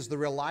 this is the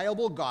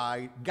reliable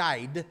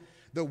guide,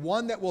 the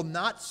one that will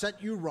not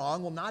set you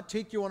wrong, will not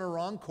take you on a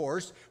wrong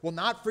course, will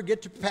not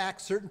forget to pack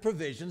certain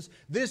provisions.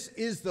 This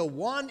is the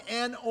one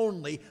and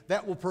only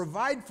that will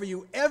provide for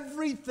you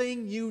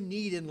everything you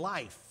need in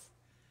life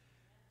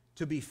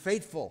to be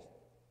faithful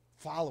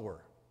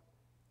follower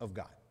of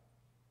God.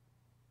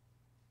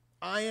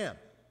 I am.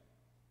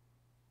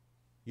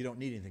 You don't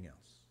need anything else.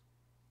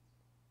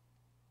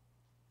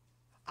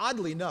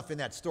 Oddly enough, in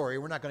that story,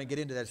 we're not going to get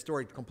into that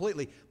story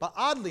completely, but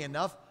oddly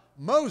enough,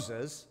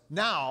 Moses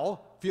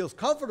now feels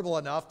comfortable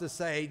enough to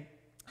say,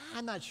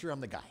 I'm not sure I'm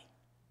the guy.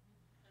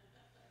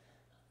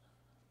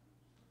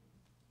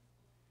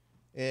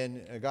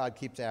 And God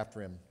keeps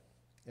after him.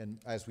 And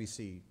as we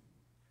see,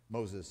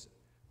 Moses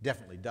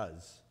definitely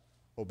does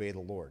obey the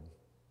Lord.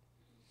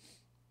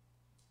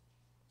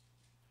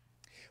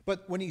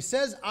 But when he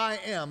says, I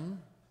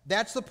am,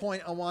 that's the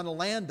point I want to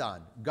land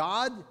on.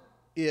 God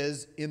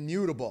is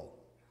immutable.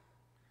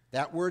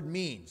 That word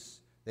means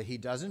that he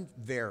doesn't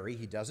vary,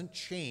 he doesn't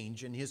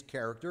change in his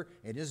character,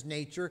 in his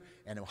nature,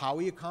 and how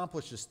he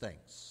accomplishes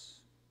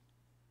things.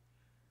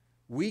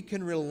 We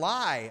can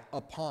rely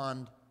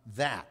upon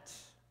that.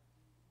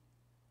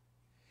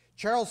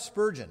 Charles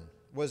Spurgeon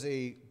was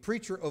a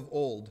preacher of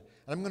old,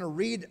 and I'm going to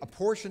read a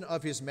portion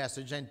of his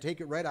message and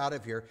take it right out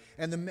of here.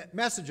 And the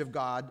message of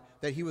God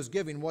that he was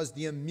giving was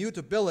the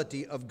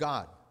immutability of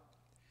God.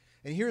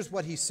 And here's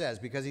what he says,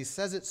 because he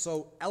says it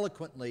so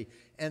eloquently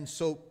and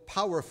so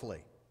powerfully.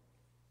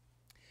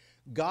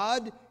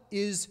 God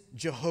is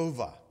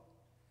Jehovah,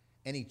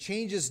 and he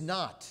changes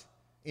not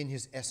in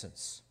his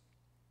essence.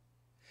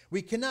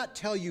 We cannot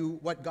tell you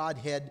what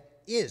Godhead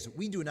is.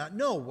 We do not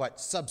know what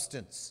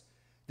substance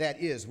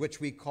that is, which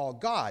we call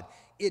God.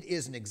 It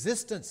is an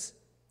existence.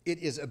 It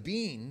is a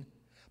being.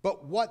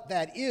 But what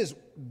that is,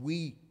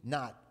 we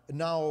know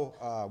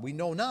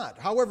not.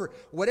 However,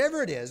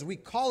 whatever it is, we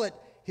call it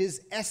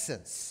his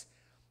essence,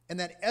 and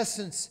that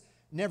essence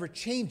never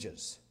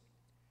changes.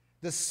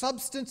 The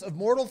substance of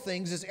mortal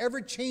things is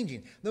ever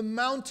changing. The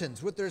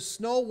mountains with their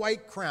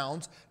snow-white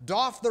crowns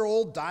doff their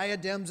old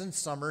diadems in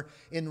summer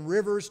in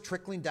rivers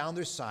trickling down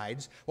their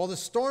sides, while the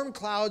storm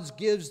clouds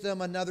gives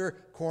them another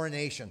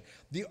coronation.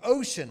 The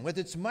ocean with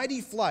its mighty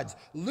floods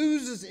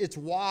loses its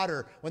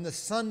water when the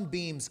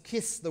sunbeams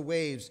kiss the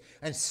waves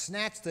and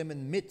snatch them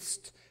in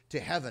midst to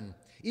heaven.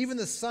 Even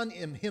the sun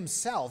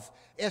himself,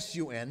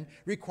 S-U-N,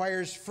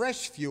 requires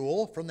fresh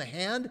fuel from the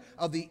hand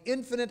of the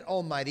infinite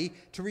Almighty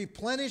to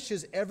replenish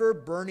his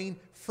ever-burning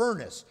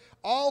furnace.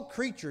 All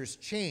creatures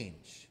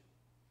change.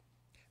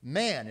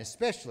 Man,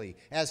 especially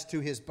as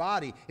to his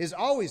body, is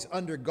always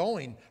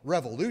undergoing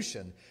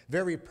revolution.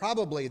 Very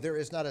probably there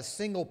is not a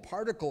single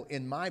particle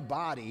in my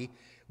body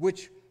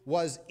which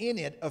was in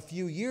it a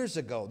few years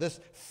ago. This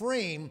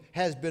frame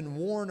has been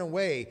worn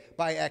away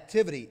by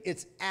activity.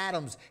 Its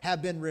atoms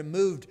have been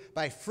removed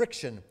by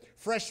friction.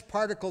 Fresh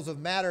particles of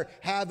matter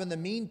have in the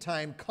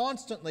meantime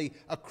constantly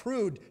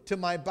accrued to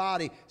my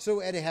body,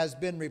 so it has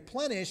been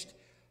replenished,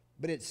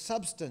 but its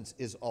substance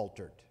is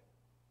altered.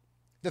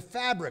 The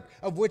fabric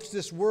of which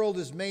this world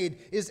is made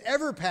is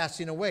ever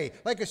passing away.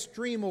 Like a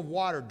stream of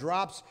water,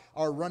 drops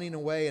are running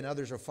away and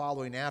others are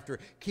following after,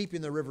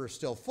 keeping the river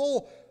still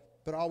full,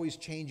 but always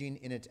changing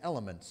in its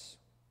elements.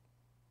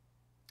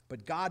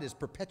 But God is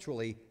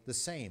perpetually the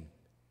same.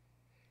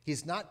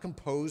 He's not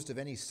composed of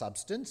any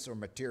substance or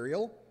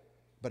material,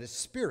 but a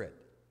spirit,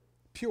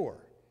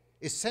 pure,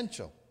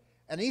 essential,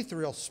 an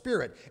ethereal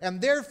spirit, and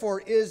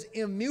therefore is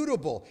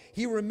immutable.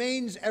 He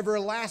remains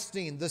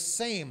everlasting, the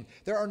same.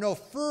 There are no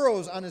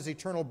furrows on his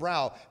eternal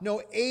brow.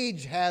 No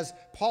age has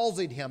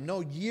palsied him.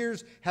 No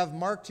years have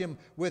marked him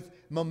with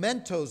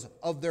mementos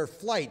of their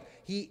flight.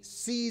 He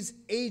sees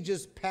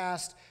ages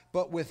past,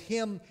 but with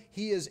him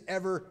he is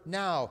ever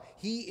now.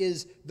 He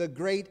is the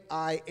great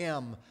I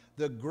am,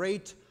 the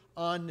great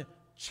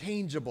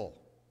unchangeable.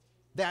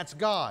 That's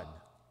God.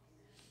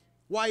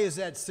 Why is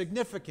that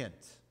significant?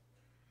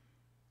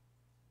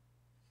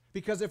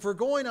 Because if we're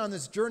going on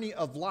this journey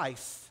of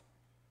life,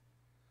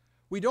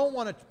 we don't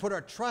want to put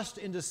our trust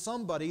into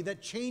somebody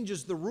that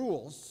changes the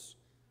rules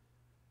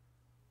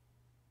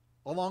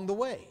along the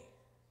way.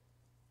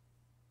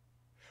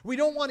 We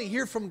don't want to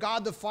hear from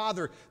God the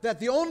Father that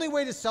the only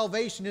way to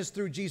salvation is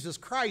through Jesus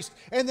Christ,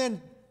 and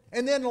then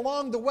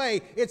along the way,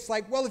 it's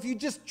like, well, if you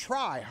just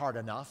try hard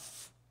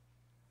enough,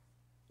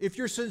 if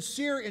you're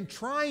sincere in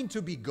trying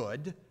to be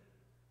good,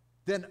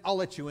 then I'll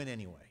let you in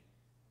anyway.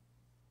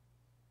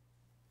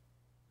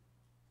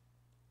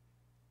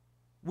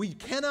 We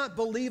cannot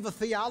believe a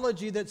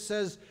theology that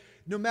says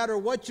no matter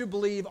what you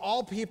believe,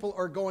 all people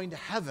are going to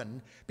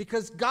heaven,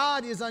 because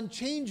God is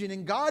unchanging,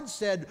 and God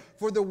said,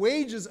 for the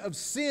wages of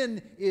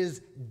sin is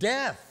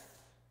death.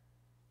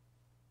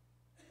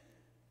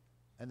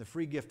 And the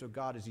free gift of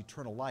God is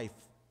eternal life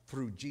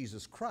through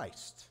Jesus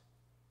Christ.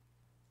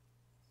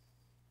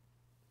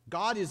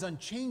 God is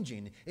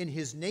unchanging in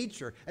His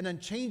nature and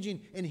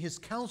unchanging in His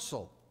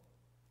counsel.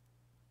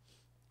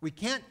 We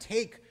can't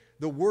take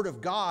the Word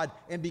of God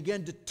and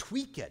begin to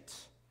tweak it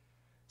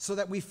so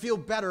that we feel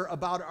better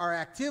about our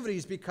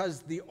activities,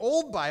 because the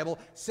old Bible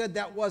said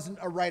that wasn't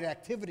a right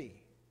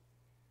activity.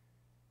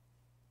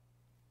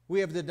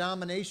 We have the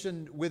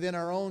denomination within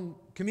our own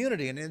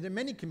community and in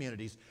many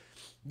communities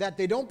that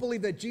they don't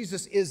believe that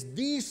Jesus is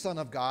the Son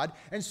of God,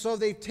 and so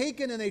they've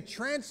taken and they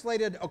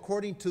translated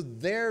according to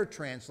their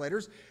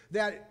translators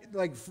that,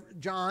 like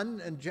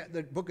John and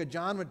the book of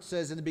John, which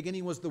says in the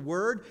beginning was the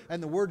Word,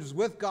 and the Word was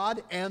with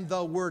God, and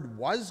the Word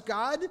was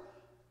God,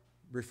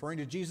 referring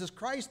to Jesus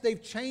Christ.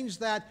 They've changed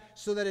that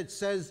so that it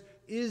says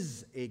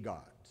is a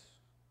God.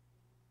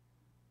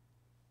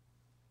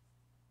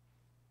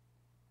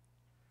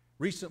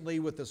 Recently,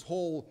 with this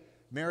whole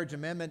Marriage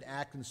Amendment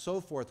Act and so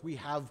forth, we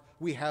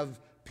have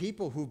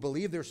people who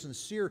believe they're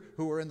sincere,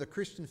 who are in the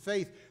Christian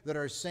faith, that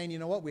are saying, you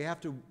know what, we have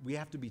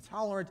to be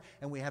tolerant,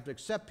 and we have to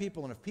accept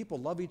people, and if people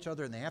love each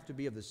other and they have to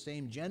be of the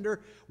same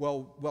gender,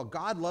 well,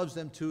 God loves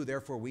them too,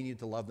 therefore we need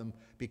to love them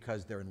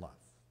because they're in love.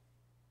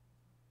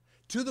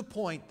 To the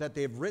point that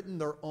they've written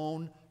their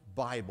own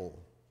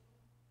Bible.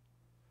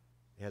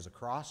 It has a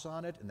cross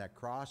on it, and that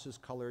cross is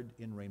colored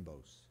in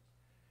rainbows.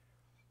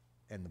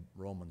 And the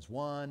Romans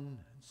 1,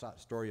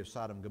 story of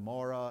Sodom and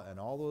Gomorrah, and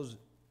all those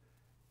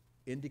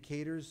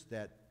indicators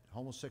that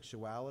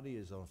homosexuality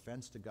is an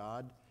offense to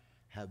God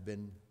have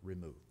been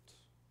removed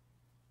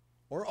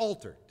or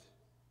altered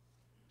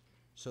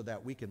so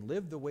that we can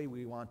live the way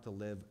we want to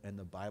live, and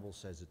the Bible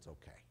says it's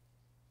okay.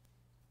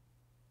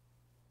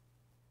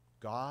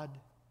 God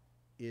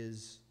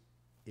is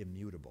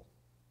immutable.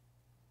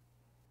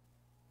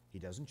 He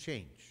doesn't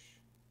change.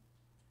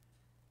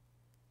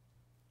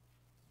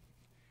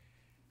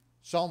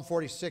 Psalm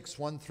 46,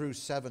 1 through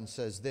 7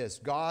 says this: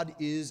 God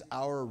is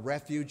our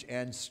refuge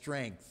and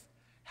strength.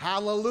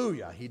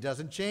 Hallelujah. He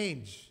doesn't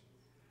change.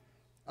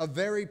 A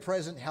very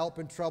present help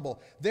in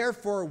trouble.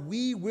 Therefore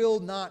we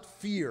will not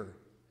fear,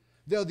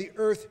 though the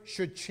earth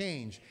should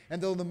change, and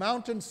though the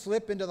mountains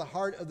slip into the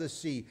heart of the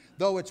sea,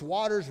 though its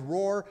waters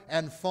roar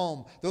and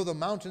foam, though the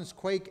mountains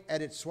quake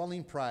at its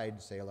swelling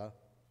pride, Selah.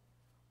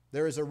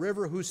 There is a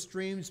river whose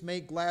streams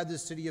make glad the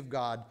city of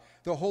God,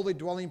 the holy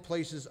dwelling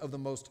places of the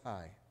Most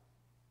High.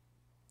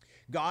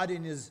 God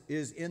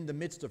is in the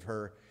midst of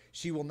her.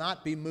 She will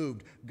not be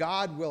moved.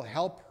 God will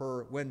help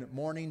her when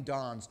morning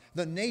dawns.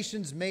 The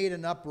nations made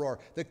an uproar.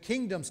 The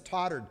kingdoms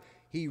tottered.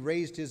 He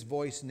raised his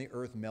voice and the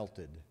earth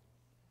melted.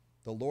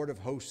 The Lord of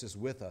hosts is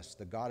with us.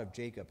 The God of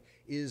Jacob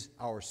is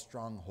our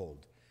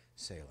stronghold.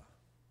 Selah.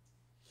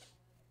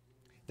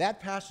 That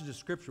passage of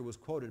Scripture was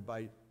quoted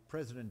by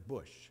President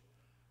Bush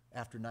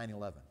after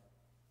 9/11.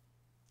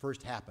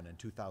 First happened in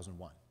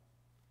 2001.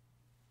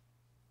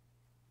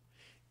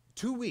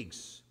 2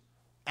 weeks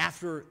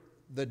after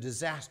the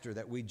disaster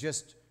that we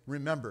just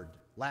remembered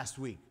last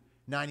week,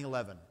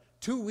 9/11,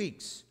 2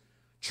 weeks,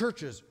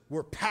 churches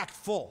were packed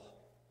full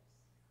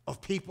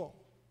of people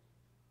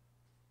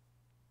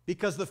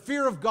because the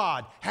fear of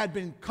God had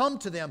been come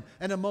to them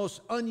in a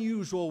most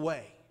unusual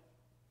way.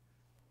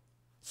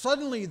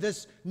 Suddenly,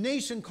 this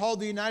nation called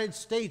the United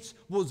States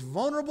was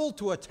vulnerable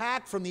to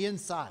attack from the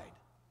inside,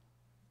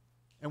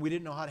 and we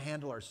didn't know how to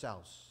handle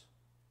ourselves.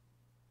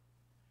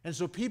 And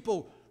so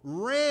people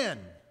ran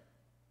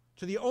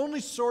to the only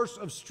source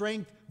of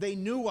strength they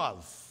knew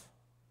of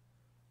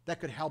that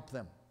could help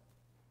them.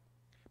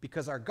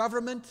 Because our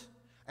government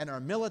and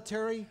our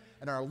military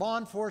and our law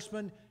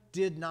enforcement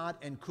did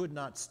not and could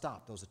not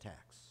stop those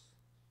attacks.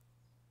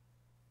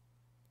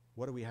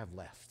 What do we have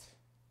left?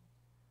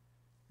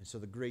 And so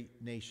the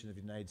great nation of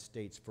the United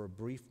States, for a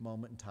brief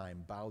moment in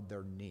time, bowed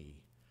their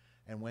knee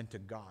and went to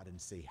God and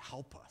said,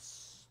 help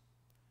us.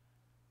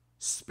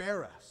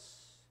 Spare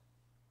us.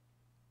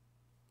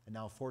 And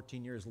now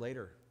 14 years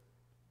later,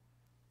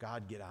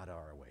 God, get out of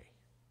our way.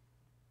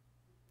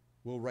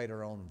 We'll write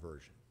our own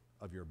version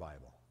of your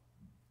Bible.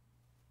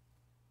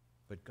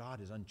 But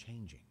God is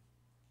unchanging.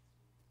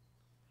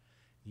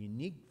 The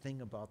unique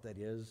thing about that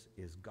is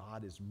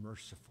God is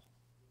merciful.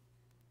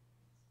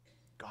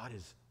 God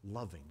is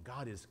loving.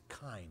 God is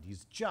kind.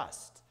 He's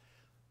just.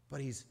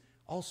 But He's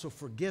also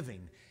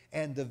forgiving.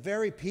 And the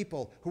very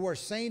people who are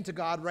saying to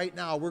God right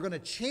now, we're going to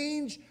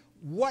change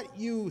what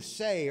you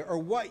say or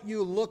what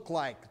you look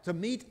like to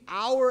meet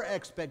our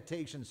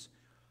expectations,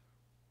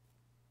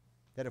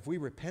 that if we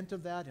repent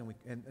of that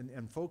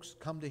and folks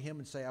come to Him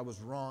and say, I was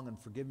wrong and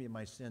forgive me of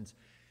my sins,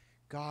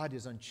 God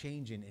is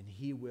unchanging and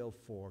He will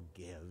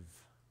forgive.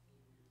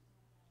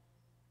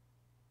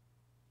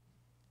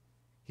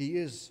 He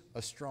is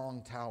a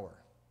strong tower.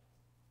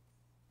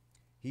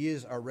 He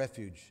is our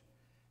refuge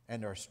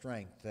and our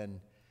strength. And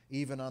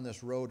even on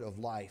this road of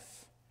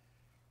life,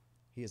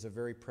 He is a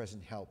very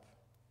present help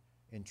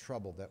in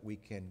trouble that we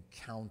can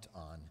count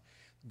on.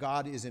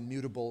 God is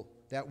immutable.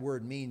 That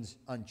word means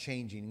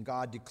unchanging.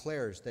 God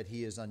declares that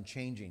He is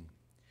unchanging.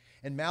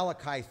 In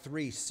Malachi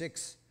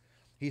 3:6,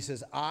 He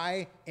says,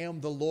 I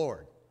am the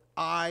Lord.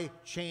 I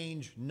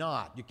change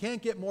not. You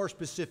can't get more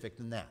specific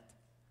than that,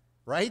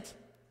 right?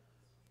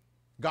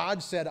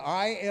 God said,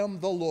 I am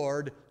the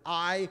Lord.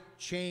 I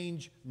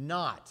change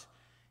not.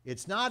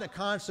 It's not a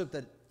concept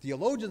that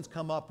theologians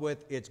come up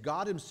with. It's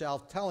God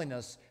Himself telling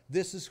us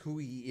this is who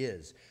He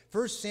is.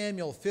 1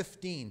 Samuel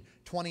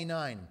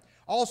 15:29.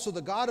 Also,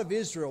 the God of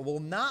Israel will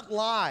not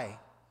lie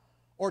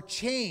or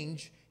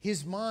change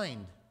His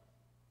mind,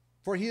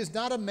 for He is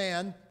not a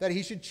man that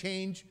He should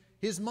change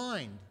His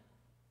mind.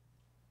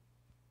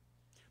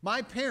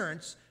 My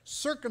parents'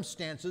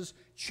 circumstances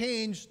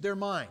changed their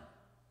mind.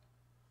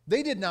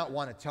 They did not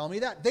want to tell me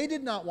that. They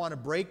did not want to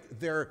break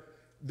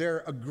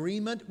their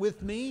agreement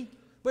with me,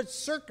 but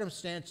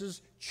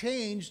circumstances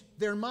changed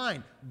their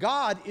mind.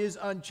 God is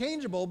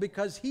unchangeable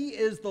because He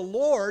is the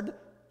Lord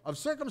of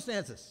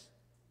circumstances.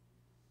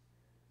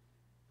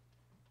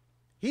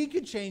 He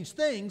can change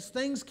things.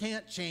 Things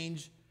can't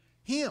change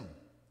Him.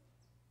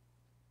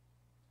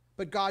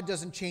 But God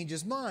doesn't change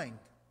His mind.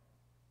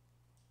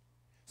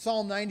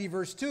 Psalm 90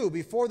 verse 2,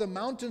 before the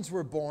mountains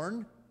were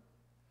born,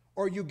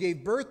 or you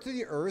gave birth to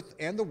the earth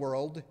and the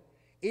world,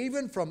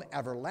 even from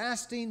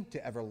everlasting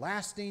to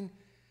everlasting,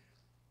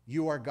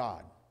 you are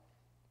God.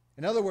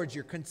 In other words,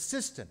 you're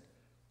consistent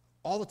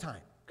all the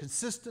time,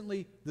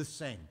 consistently the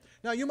same.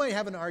 Now, you might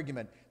have an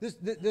argument.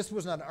 This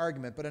was not an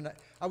argument, but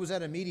I was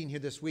at a meeting here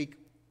this week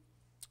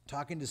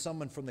talking to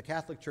someone from the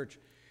Catholic Church,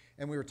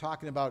 and we were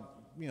talking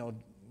about,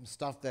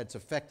 stuff that's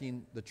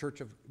affecting the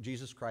Church of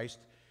Jesus Christ.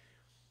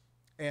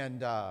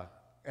 And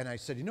I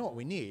said, you know what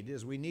we need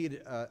is we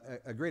need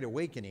a great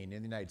awakening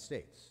in the United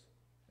States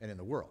and in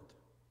the world.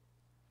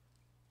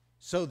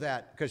 So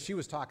that, because she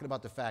was talking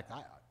about the fact,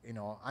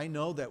 I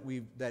know that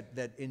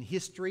that in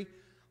history,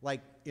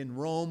 like in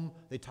Rome,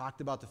 they talked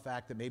about the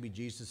fact that maybe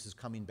Jesus is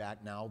coming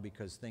back now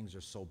because things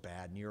are so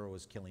bad. Nero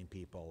was killing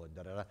people and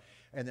da-da-da.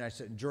 And then I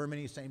said, in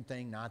Germany, same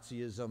thing,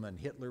 Nazism, and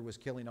Hitler was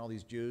killing all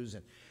these Jews.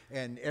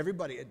 And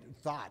everybody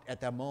thought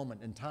at that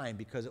moment in time,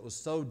 because it was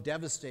so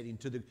devastating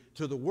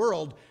to the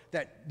world,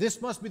 that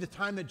this must be the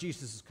time that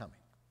Jesus is coming.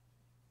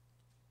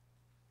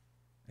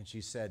 And she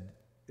said,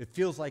 it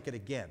feels like it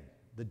again.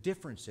 The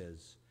difference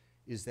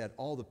is that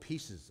all the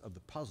pieces of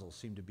the puzzle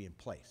seem to be in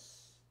place.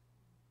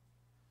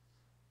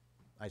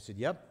 I said,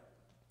 yep,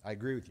 I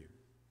agree with you.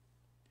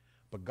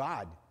 But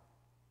God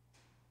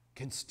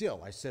can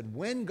still, I said,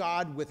 when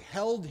God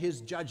withheld His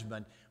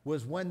judgment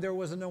was when there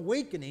was an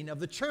awakening of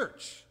the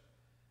church.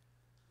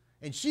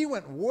 And she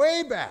went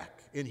way back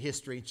in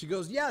history, and she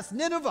goes, yes,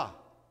 Nineveh.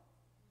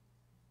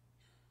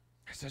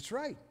 I said, that's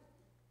right.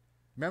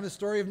 Remember the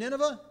story of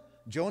Nineveh?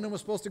 Jonah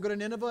was supposed to go to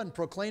Nineveh and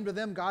proclaim to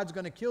them, God's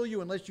going to kill you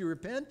unless you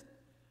repent.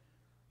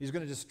 He's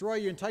going to destroy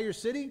your entire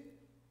city.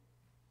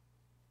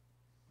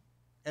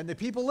 And the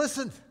people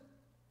listened.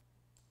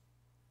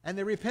 And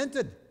they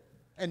repented.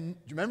 And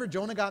remember,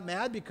 Jonah got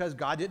mad because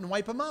God didn't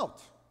wipe him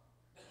out.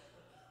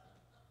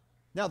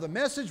 Now, the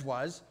message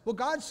was, well,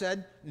 God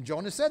said, and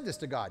Jonah said this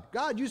to God,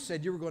 God, you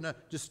said you were going to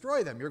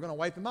destroy them. You're going to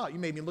wipe them out. You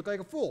made me look like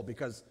a fool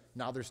because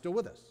now they're still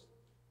with us.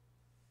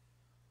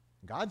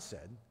 God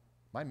said,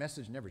 my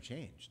message never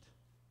changed.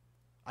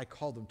 I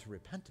called them to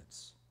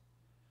repentance.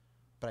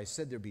 But I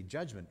said there'd be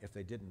judgment if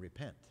they didn't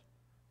repent.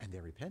 And they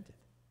repented.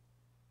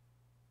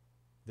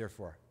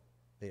 Therefore,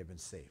 they have been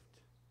saved.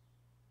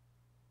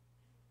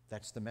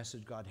 That's the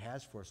message God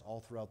has for us all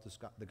throughout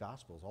the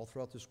Gospels, all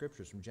throughout the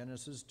Scriptures, from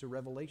Genesis to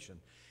Revelation.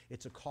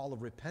 It's a call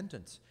of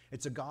repentance.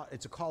 It's a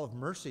call of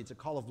mercy. It's a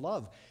call of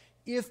love.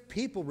 If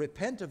people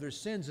repent of their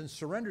sins and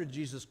surrender to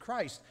Jesus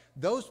Christ,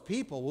 those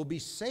people will be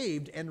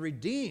saved and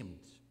redeemed.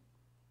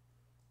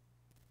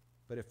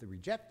 But if they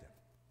reject Him,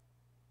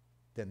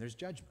 then there's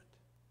judgment.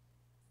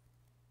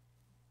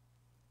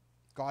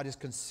 God is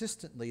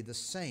consistently the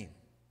same.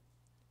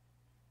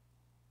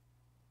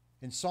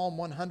 In Psalm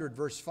 100,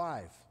 verse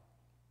 5,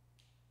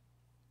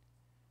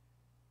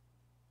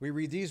 we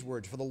read these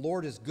words, for the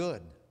Lord is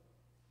good.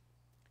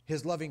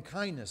 His loving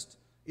kindness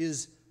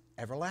is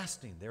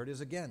everlasting. There it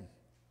is again.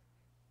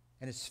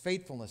 And His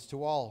faithfulness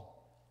to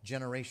all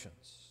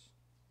generations.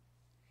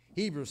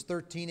 Hebrews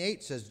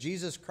 13:8 says,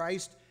 Jesus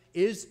Christ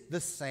is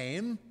the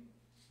same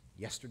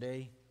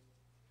yesterday,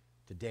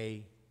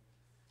 today,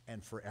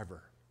 and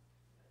forever.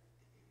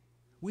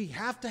 We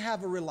have to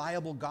have a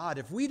reliable God.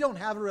 If we don't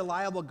have a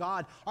reliable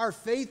God, our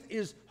faith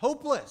is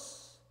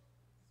hopeless.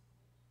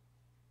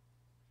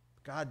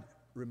 God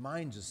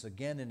reminds us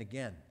again and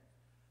again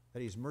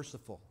that He's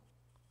merciful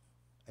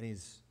and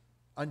He's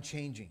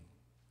unchanging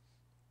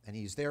and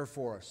He's there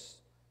for us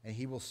and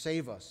He will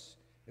save us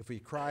if we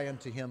cry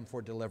unto Him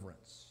for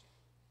deliverance.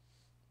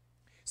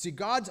 See,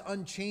 God's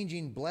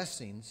unchanging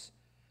blessings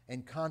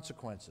and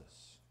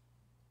consequences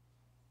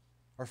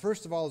are,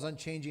 first of all, His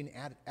unchanging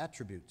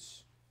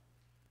attributes.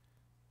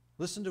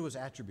 Listen to His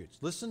attributes.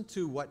 Listen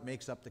to what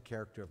makes up the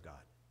character of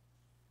God.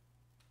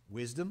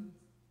 Wisdom,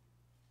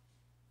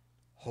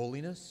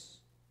 holiness,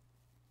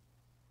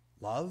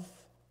 love,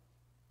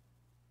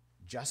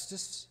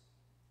 justice,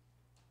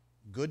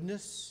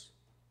 goodness,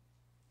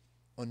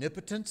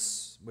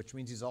 omnipotence, which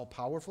means He's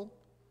all-powerful,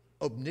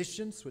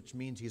 omniscience, which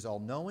means He's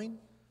all-knowing,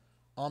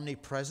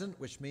 omnipresent,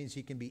 which means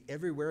He can be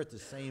everywhere at the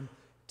same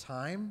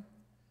time.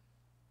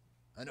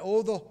 And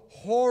oh, the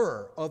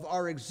horror of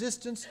our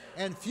existence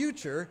and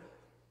future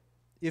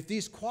if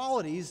these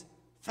qualities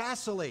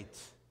vacillate.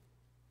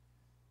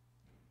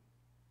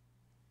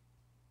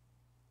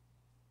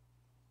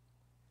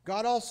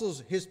 God also,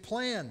 His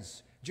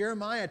plans,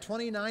 Jeremiah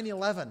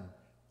 29:11.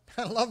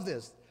 I love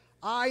this.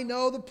 I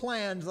know the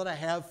plans that I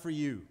have for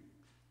you,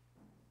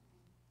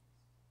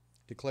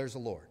 declares the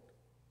Lord.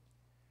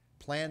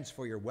 Plans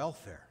for your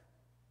welfare,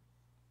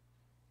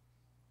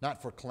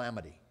 not for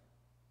calamity,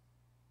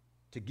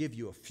 to give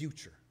you a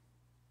future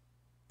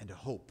and a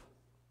hope.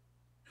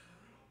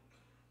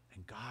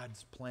 And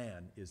God's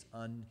plan is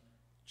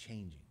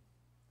unchanging.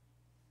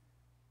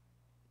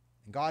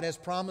 And God has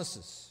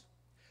promises.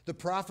 The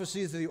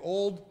prophecies of the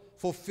old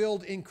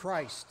fulfilled in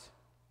Christ.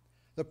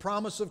 The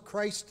promise of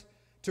Christ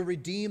to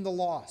redeem the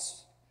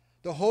lost.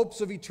 The hopes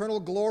of eternal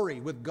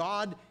glory with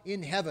God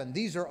in heaven.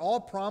 These are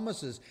all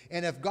promises.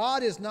 And if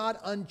God is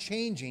not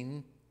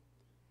unchanging,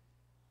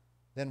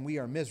 then we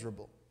are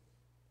miserable,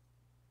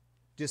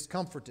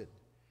 discomforted,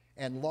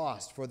 and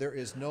lost, for there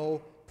is no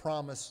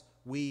promise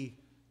we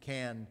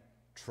can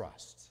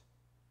trust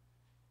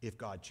if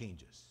God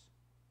changes.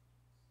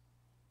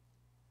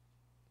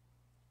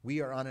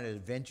 We are on an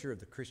adventure of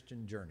the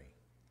Christian journey.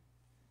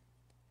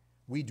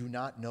 We do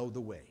not know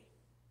the way,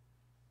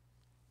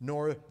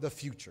 nor the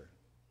future.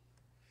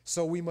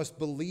 So we must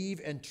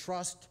believe and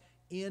trust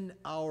in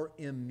our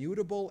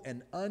immutable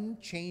and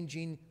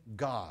unchanging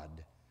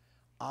God,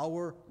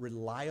 our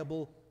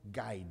reliable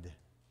guide.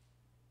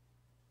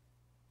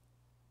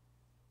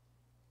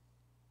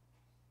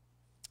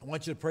 I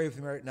want you to pray with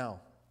me right now.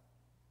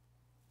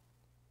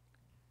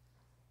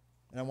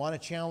 And I want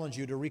to challenge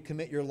you to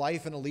recommit your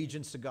life and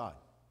allegiance to God.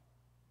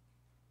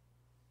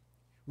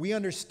 We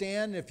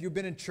understand if you've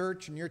been in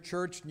church and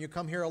you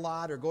come here a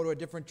lot or go to a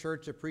different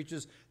church that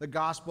preaches the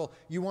gospel,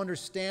 you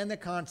understand the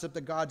concept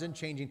that God's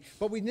unchanging.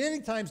 But we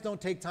many times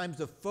don't take time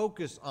to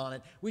focus on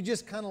it. We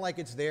just kind of like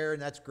it's there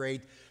and that's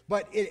great.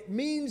 But it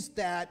means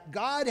that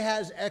God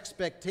has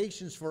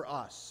expectations for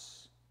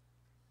us.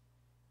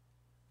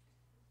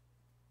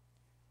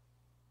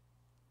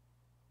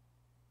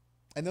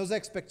 And those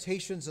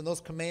expectations and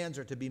those commands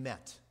are to be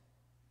met.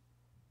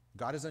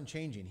 God is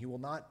unchanging. He will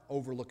not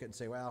overlook it and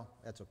say, well,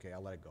 that's okay,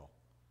 I'll let it go.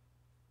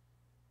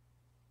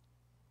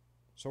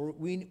 So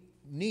we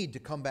need to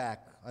come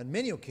back on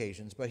many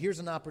occasions, but here's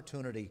an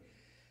opportunity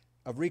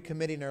of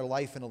recommitting our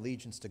life and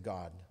allegiance to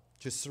God,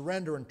 to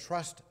surrender and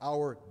trust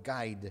our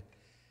guide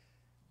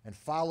and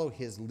follow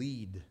His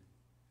lead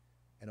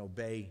and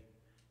obey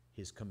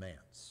His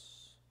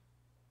commands.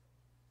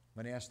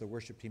 I'm going to ask the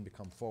worship team to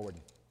come forward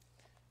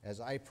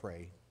as I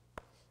pray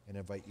and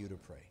invite you to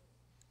pray.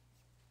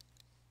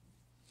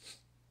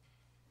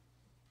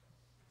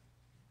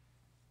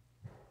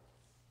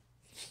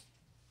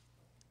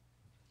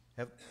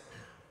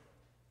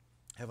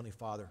 Heavenly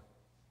Father,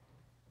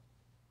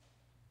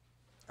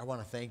 I want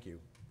to thank you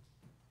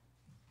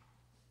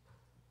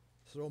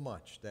so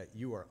much that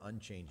you are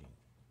unchanging.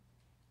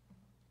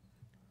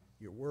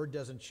 Your word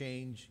doesn't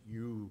change,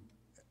 your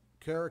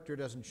character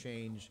doesn't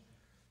change,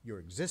 your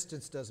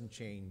existence doesn't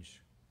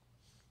change.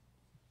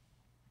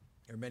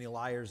 There are many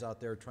liars out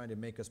there trying to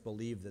make us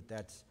believe that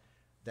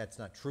that's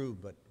not true,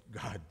 but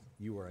God,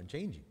 you are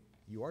unchanging.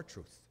 You are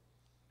truth.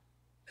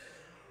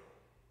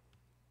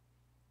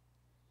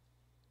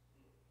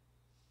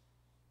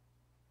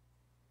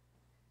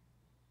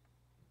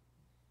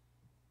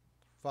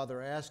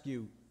 Father, I ask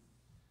you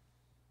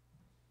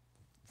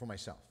for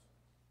myself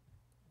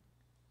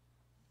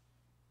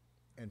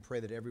and pray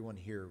that everyone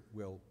here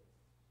will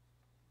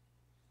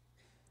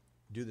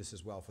do this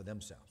as well for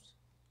themselves.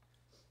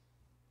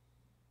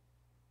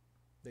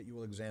 That you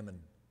will examine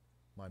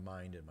my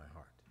mind and my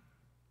heart.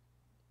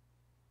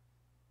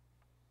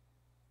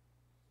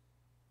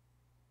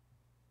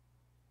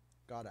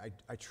 God,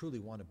 I truly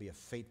want to be a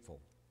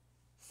faithful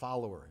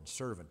follower and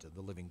servant of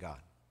the living God.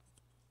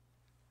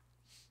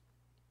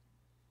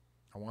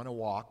 I want to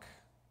walk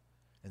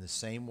in the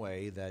same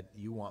way that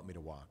you want me to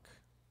walk.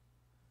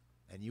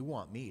 And you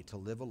want me to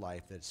live a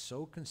life that's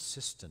so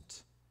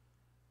consistent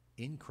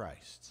in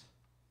Christ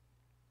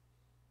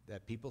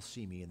that people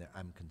see me and that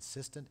I'm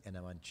consistent and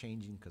I'm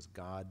unchanging because,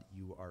 God,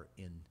 you are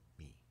in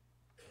me.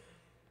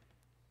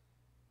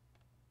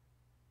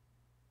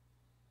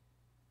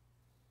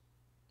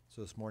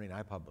 So this morning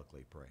I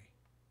publicly pray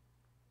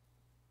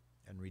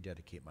and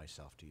rededicate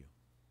myself to you.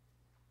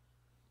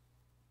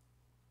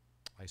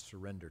 I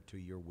surrender to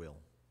your will.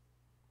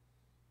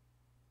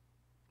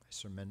 I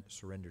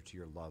surrender to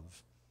your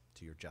love,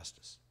 to your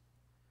justice.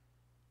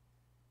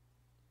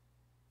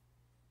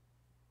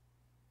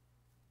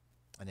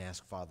 And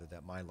ask, Father,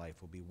 that my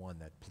life will be one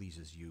that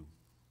pleases you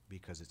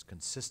because it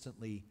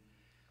consistently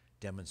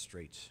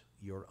demonstrates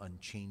your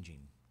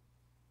unchanging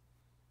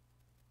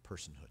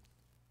personhood.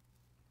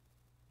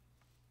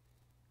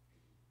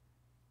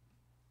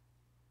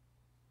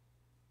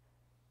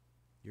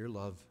 Your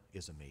love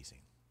is amazing.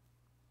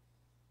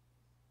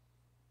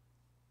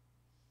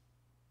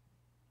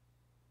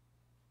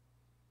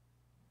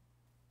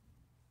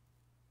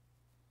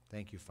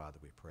 Thank you, Father,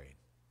 we pray.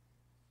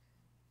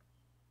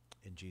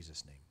 In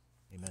Jesus' name,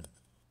 amen.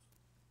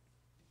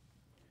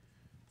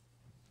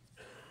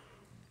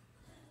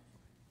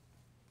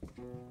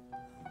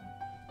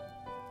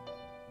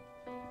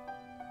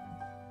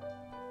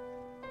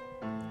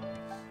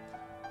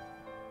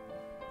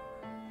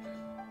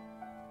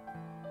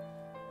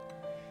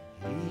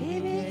 He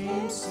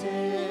became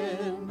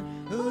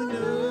sin, who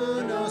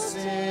knew no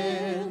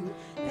sin,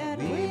 that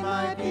we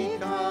might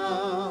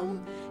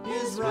become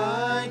his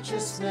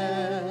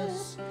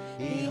righteousness.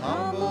 He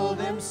humbled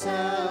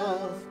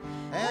himself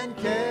and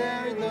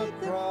carried the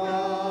cross.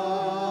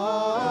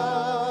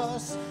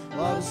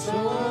 Love so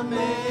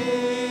amazing,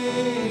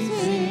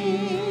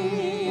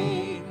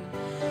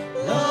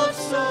 love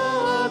so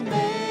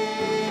amazing.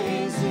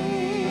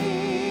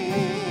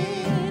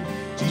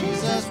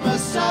 Jesus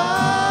Messiah,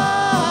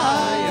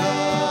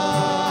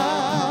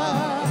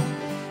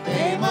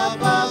 name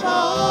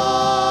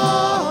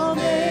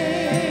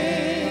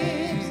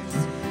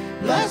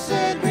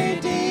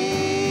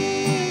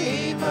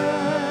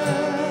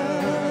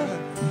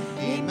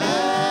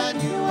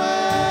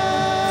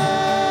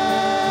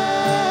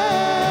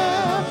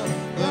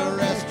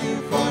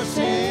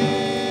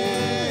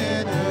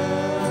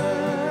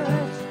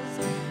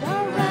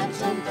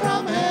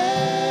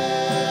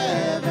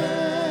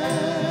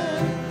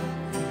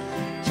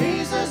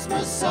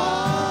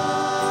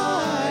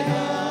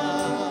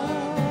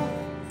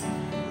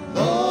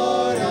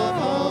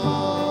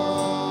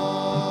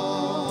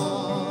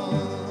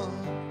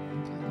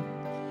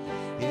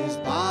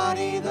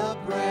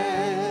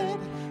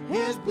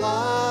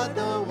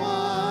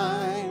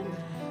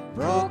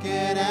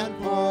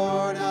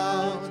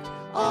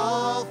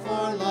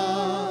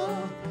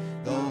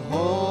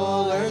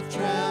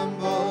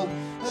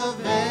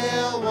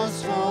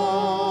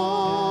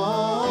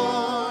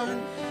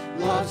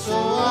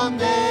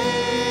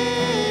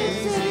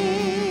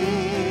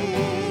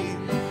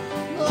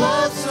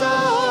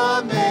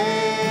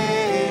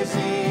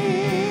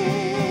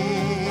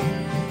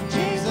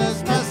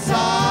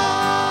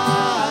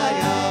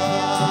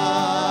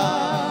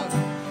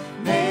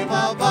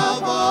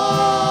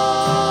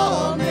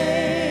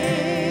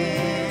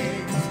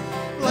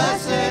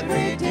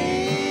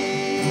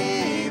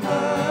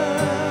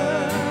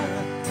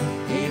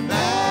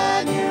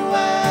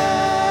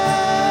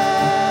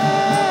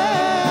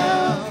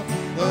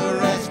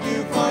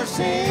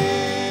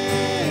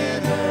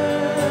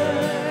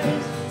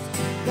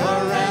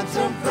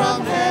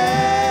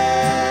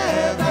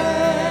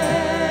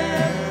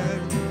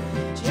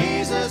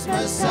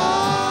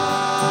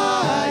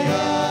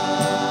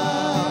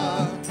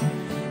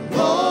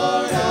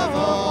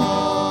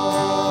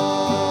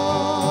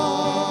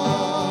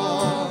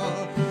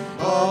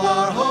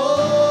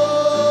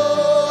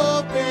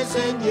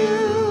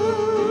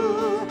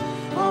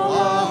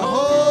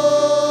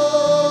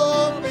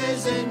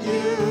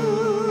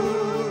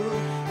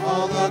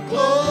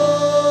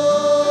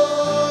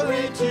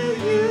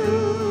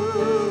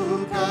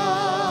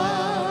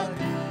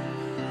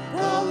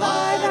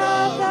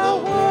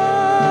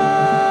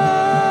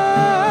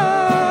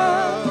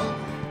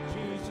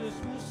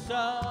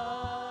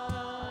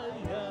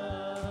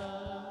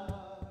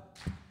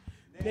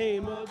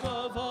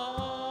above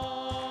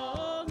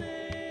all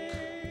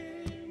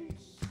names,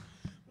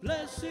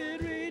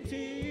 blessed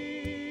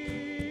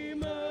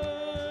Redeemer,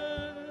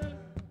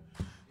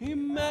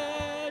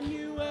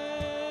 Emmanuel,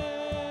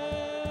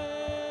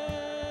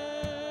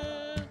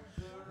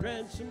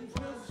 ransom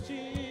from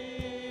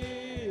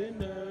sinners,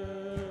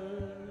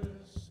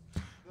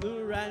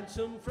 the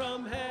ransom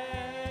from heaven,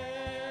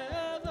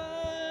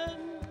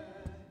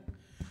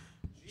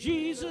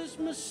 Jesus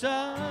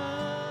Messiah.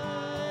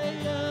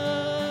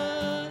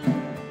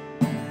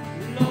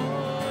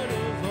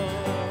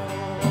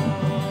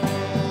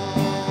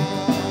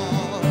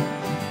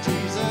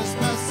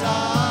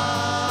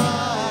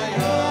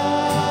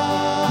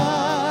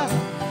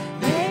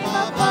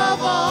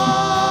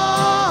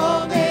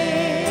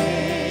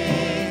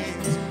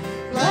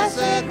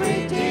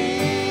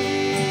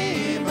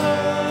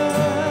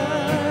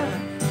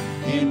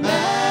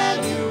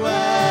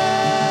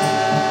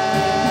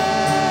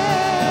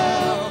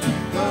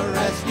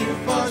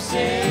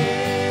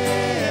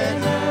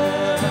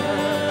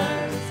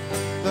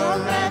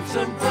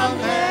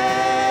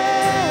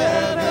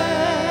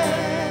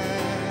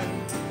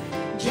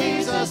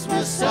 Jesus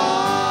Messiah,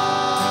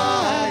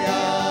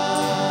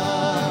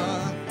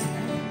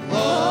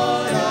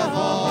 Lord of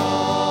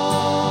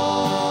all.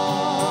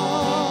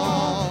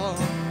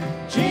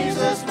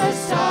 Jesus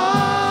Messiah,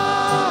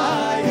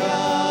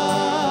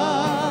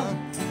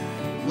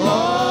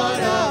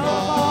 Lord of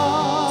all.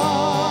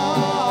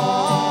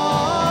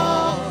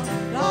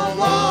 The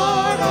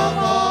Lord of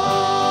all.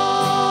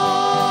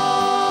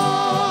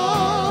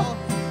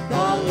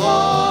 The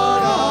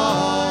Lord of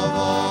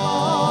all.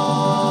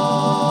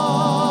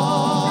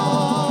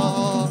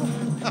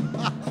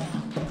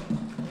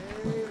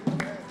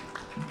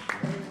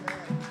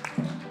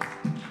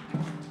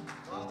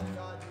 Father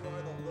God, you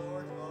are the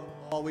Lord of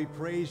all. We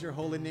praise your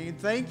holy name.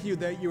 Thank you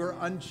that you are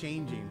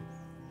unchanging.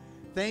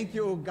 Thank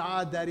you, O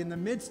God, that in the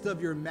midst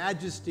of your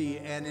majesty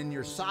and in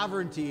your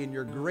sovereignty and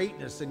your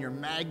greatness and your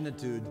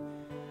magnitude,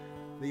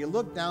 that you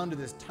look down to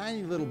this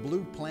tiny little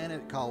blue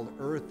planet called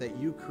Earth that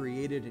you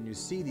created, and you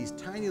see these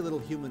tiny little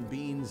human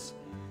beings,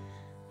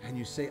 and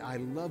you say, I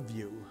love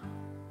you,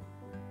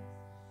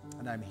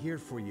 and I'm here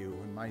for you,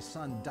 and my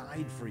son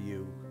died for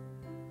you,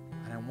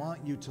 and I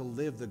want you to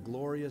live the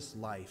glorious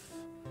life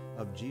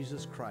of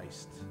Jesus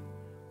Christ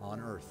on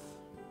earth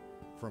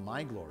for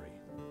my glory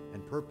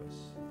and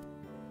purpose.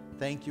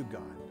 Thank you,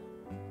 God.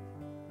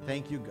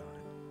 Thank you, God.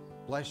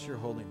 Bless your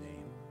holy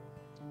name.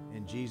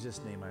 In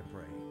Jesus' name I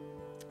pray.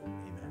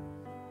 Amen.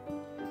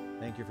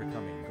 Thank you for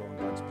coming. Go in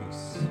God's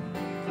peace.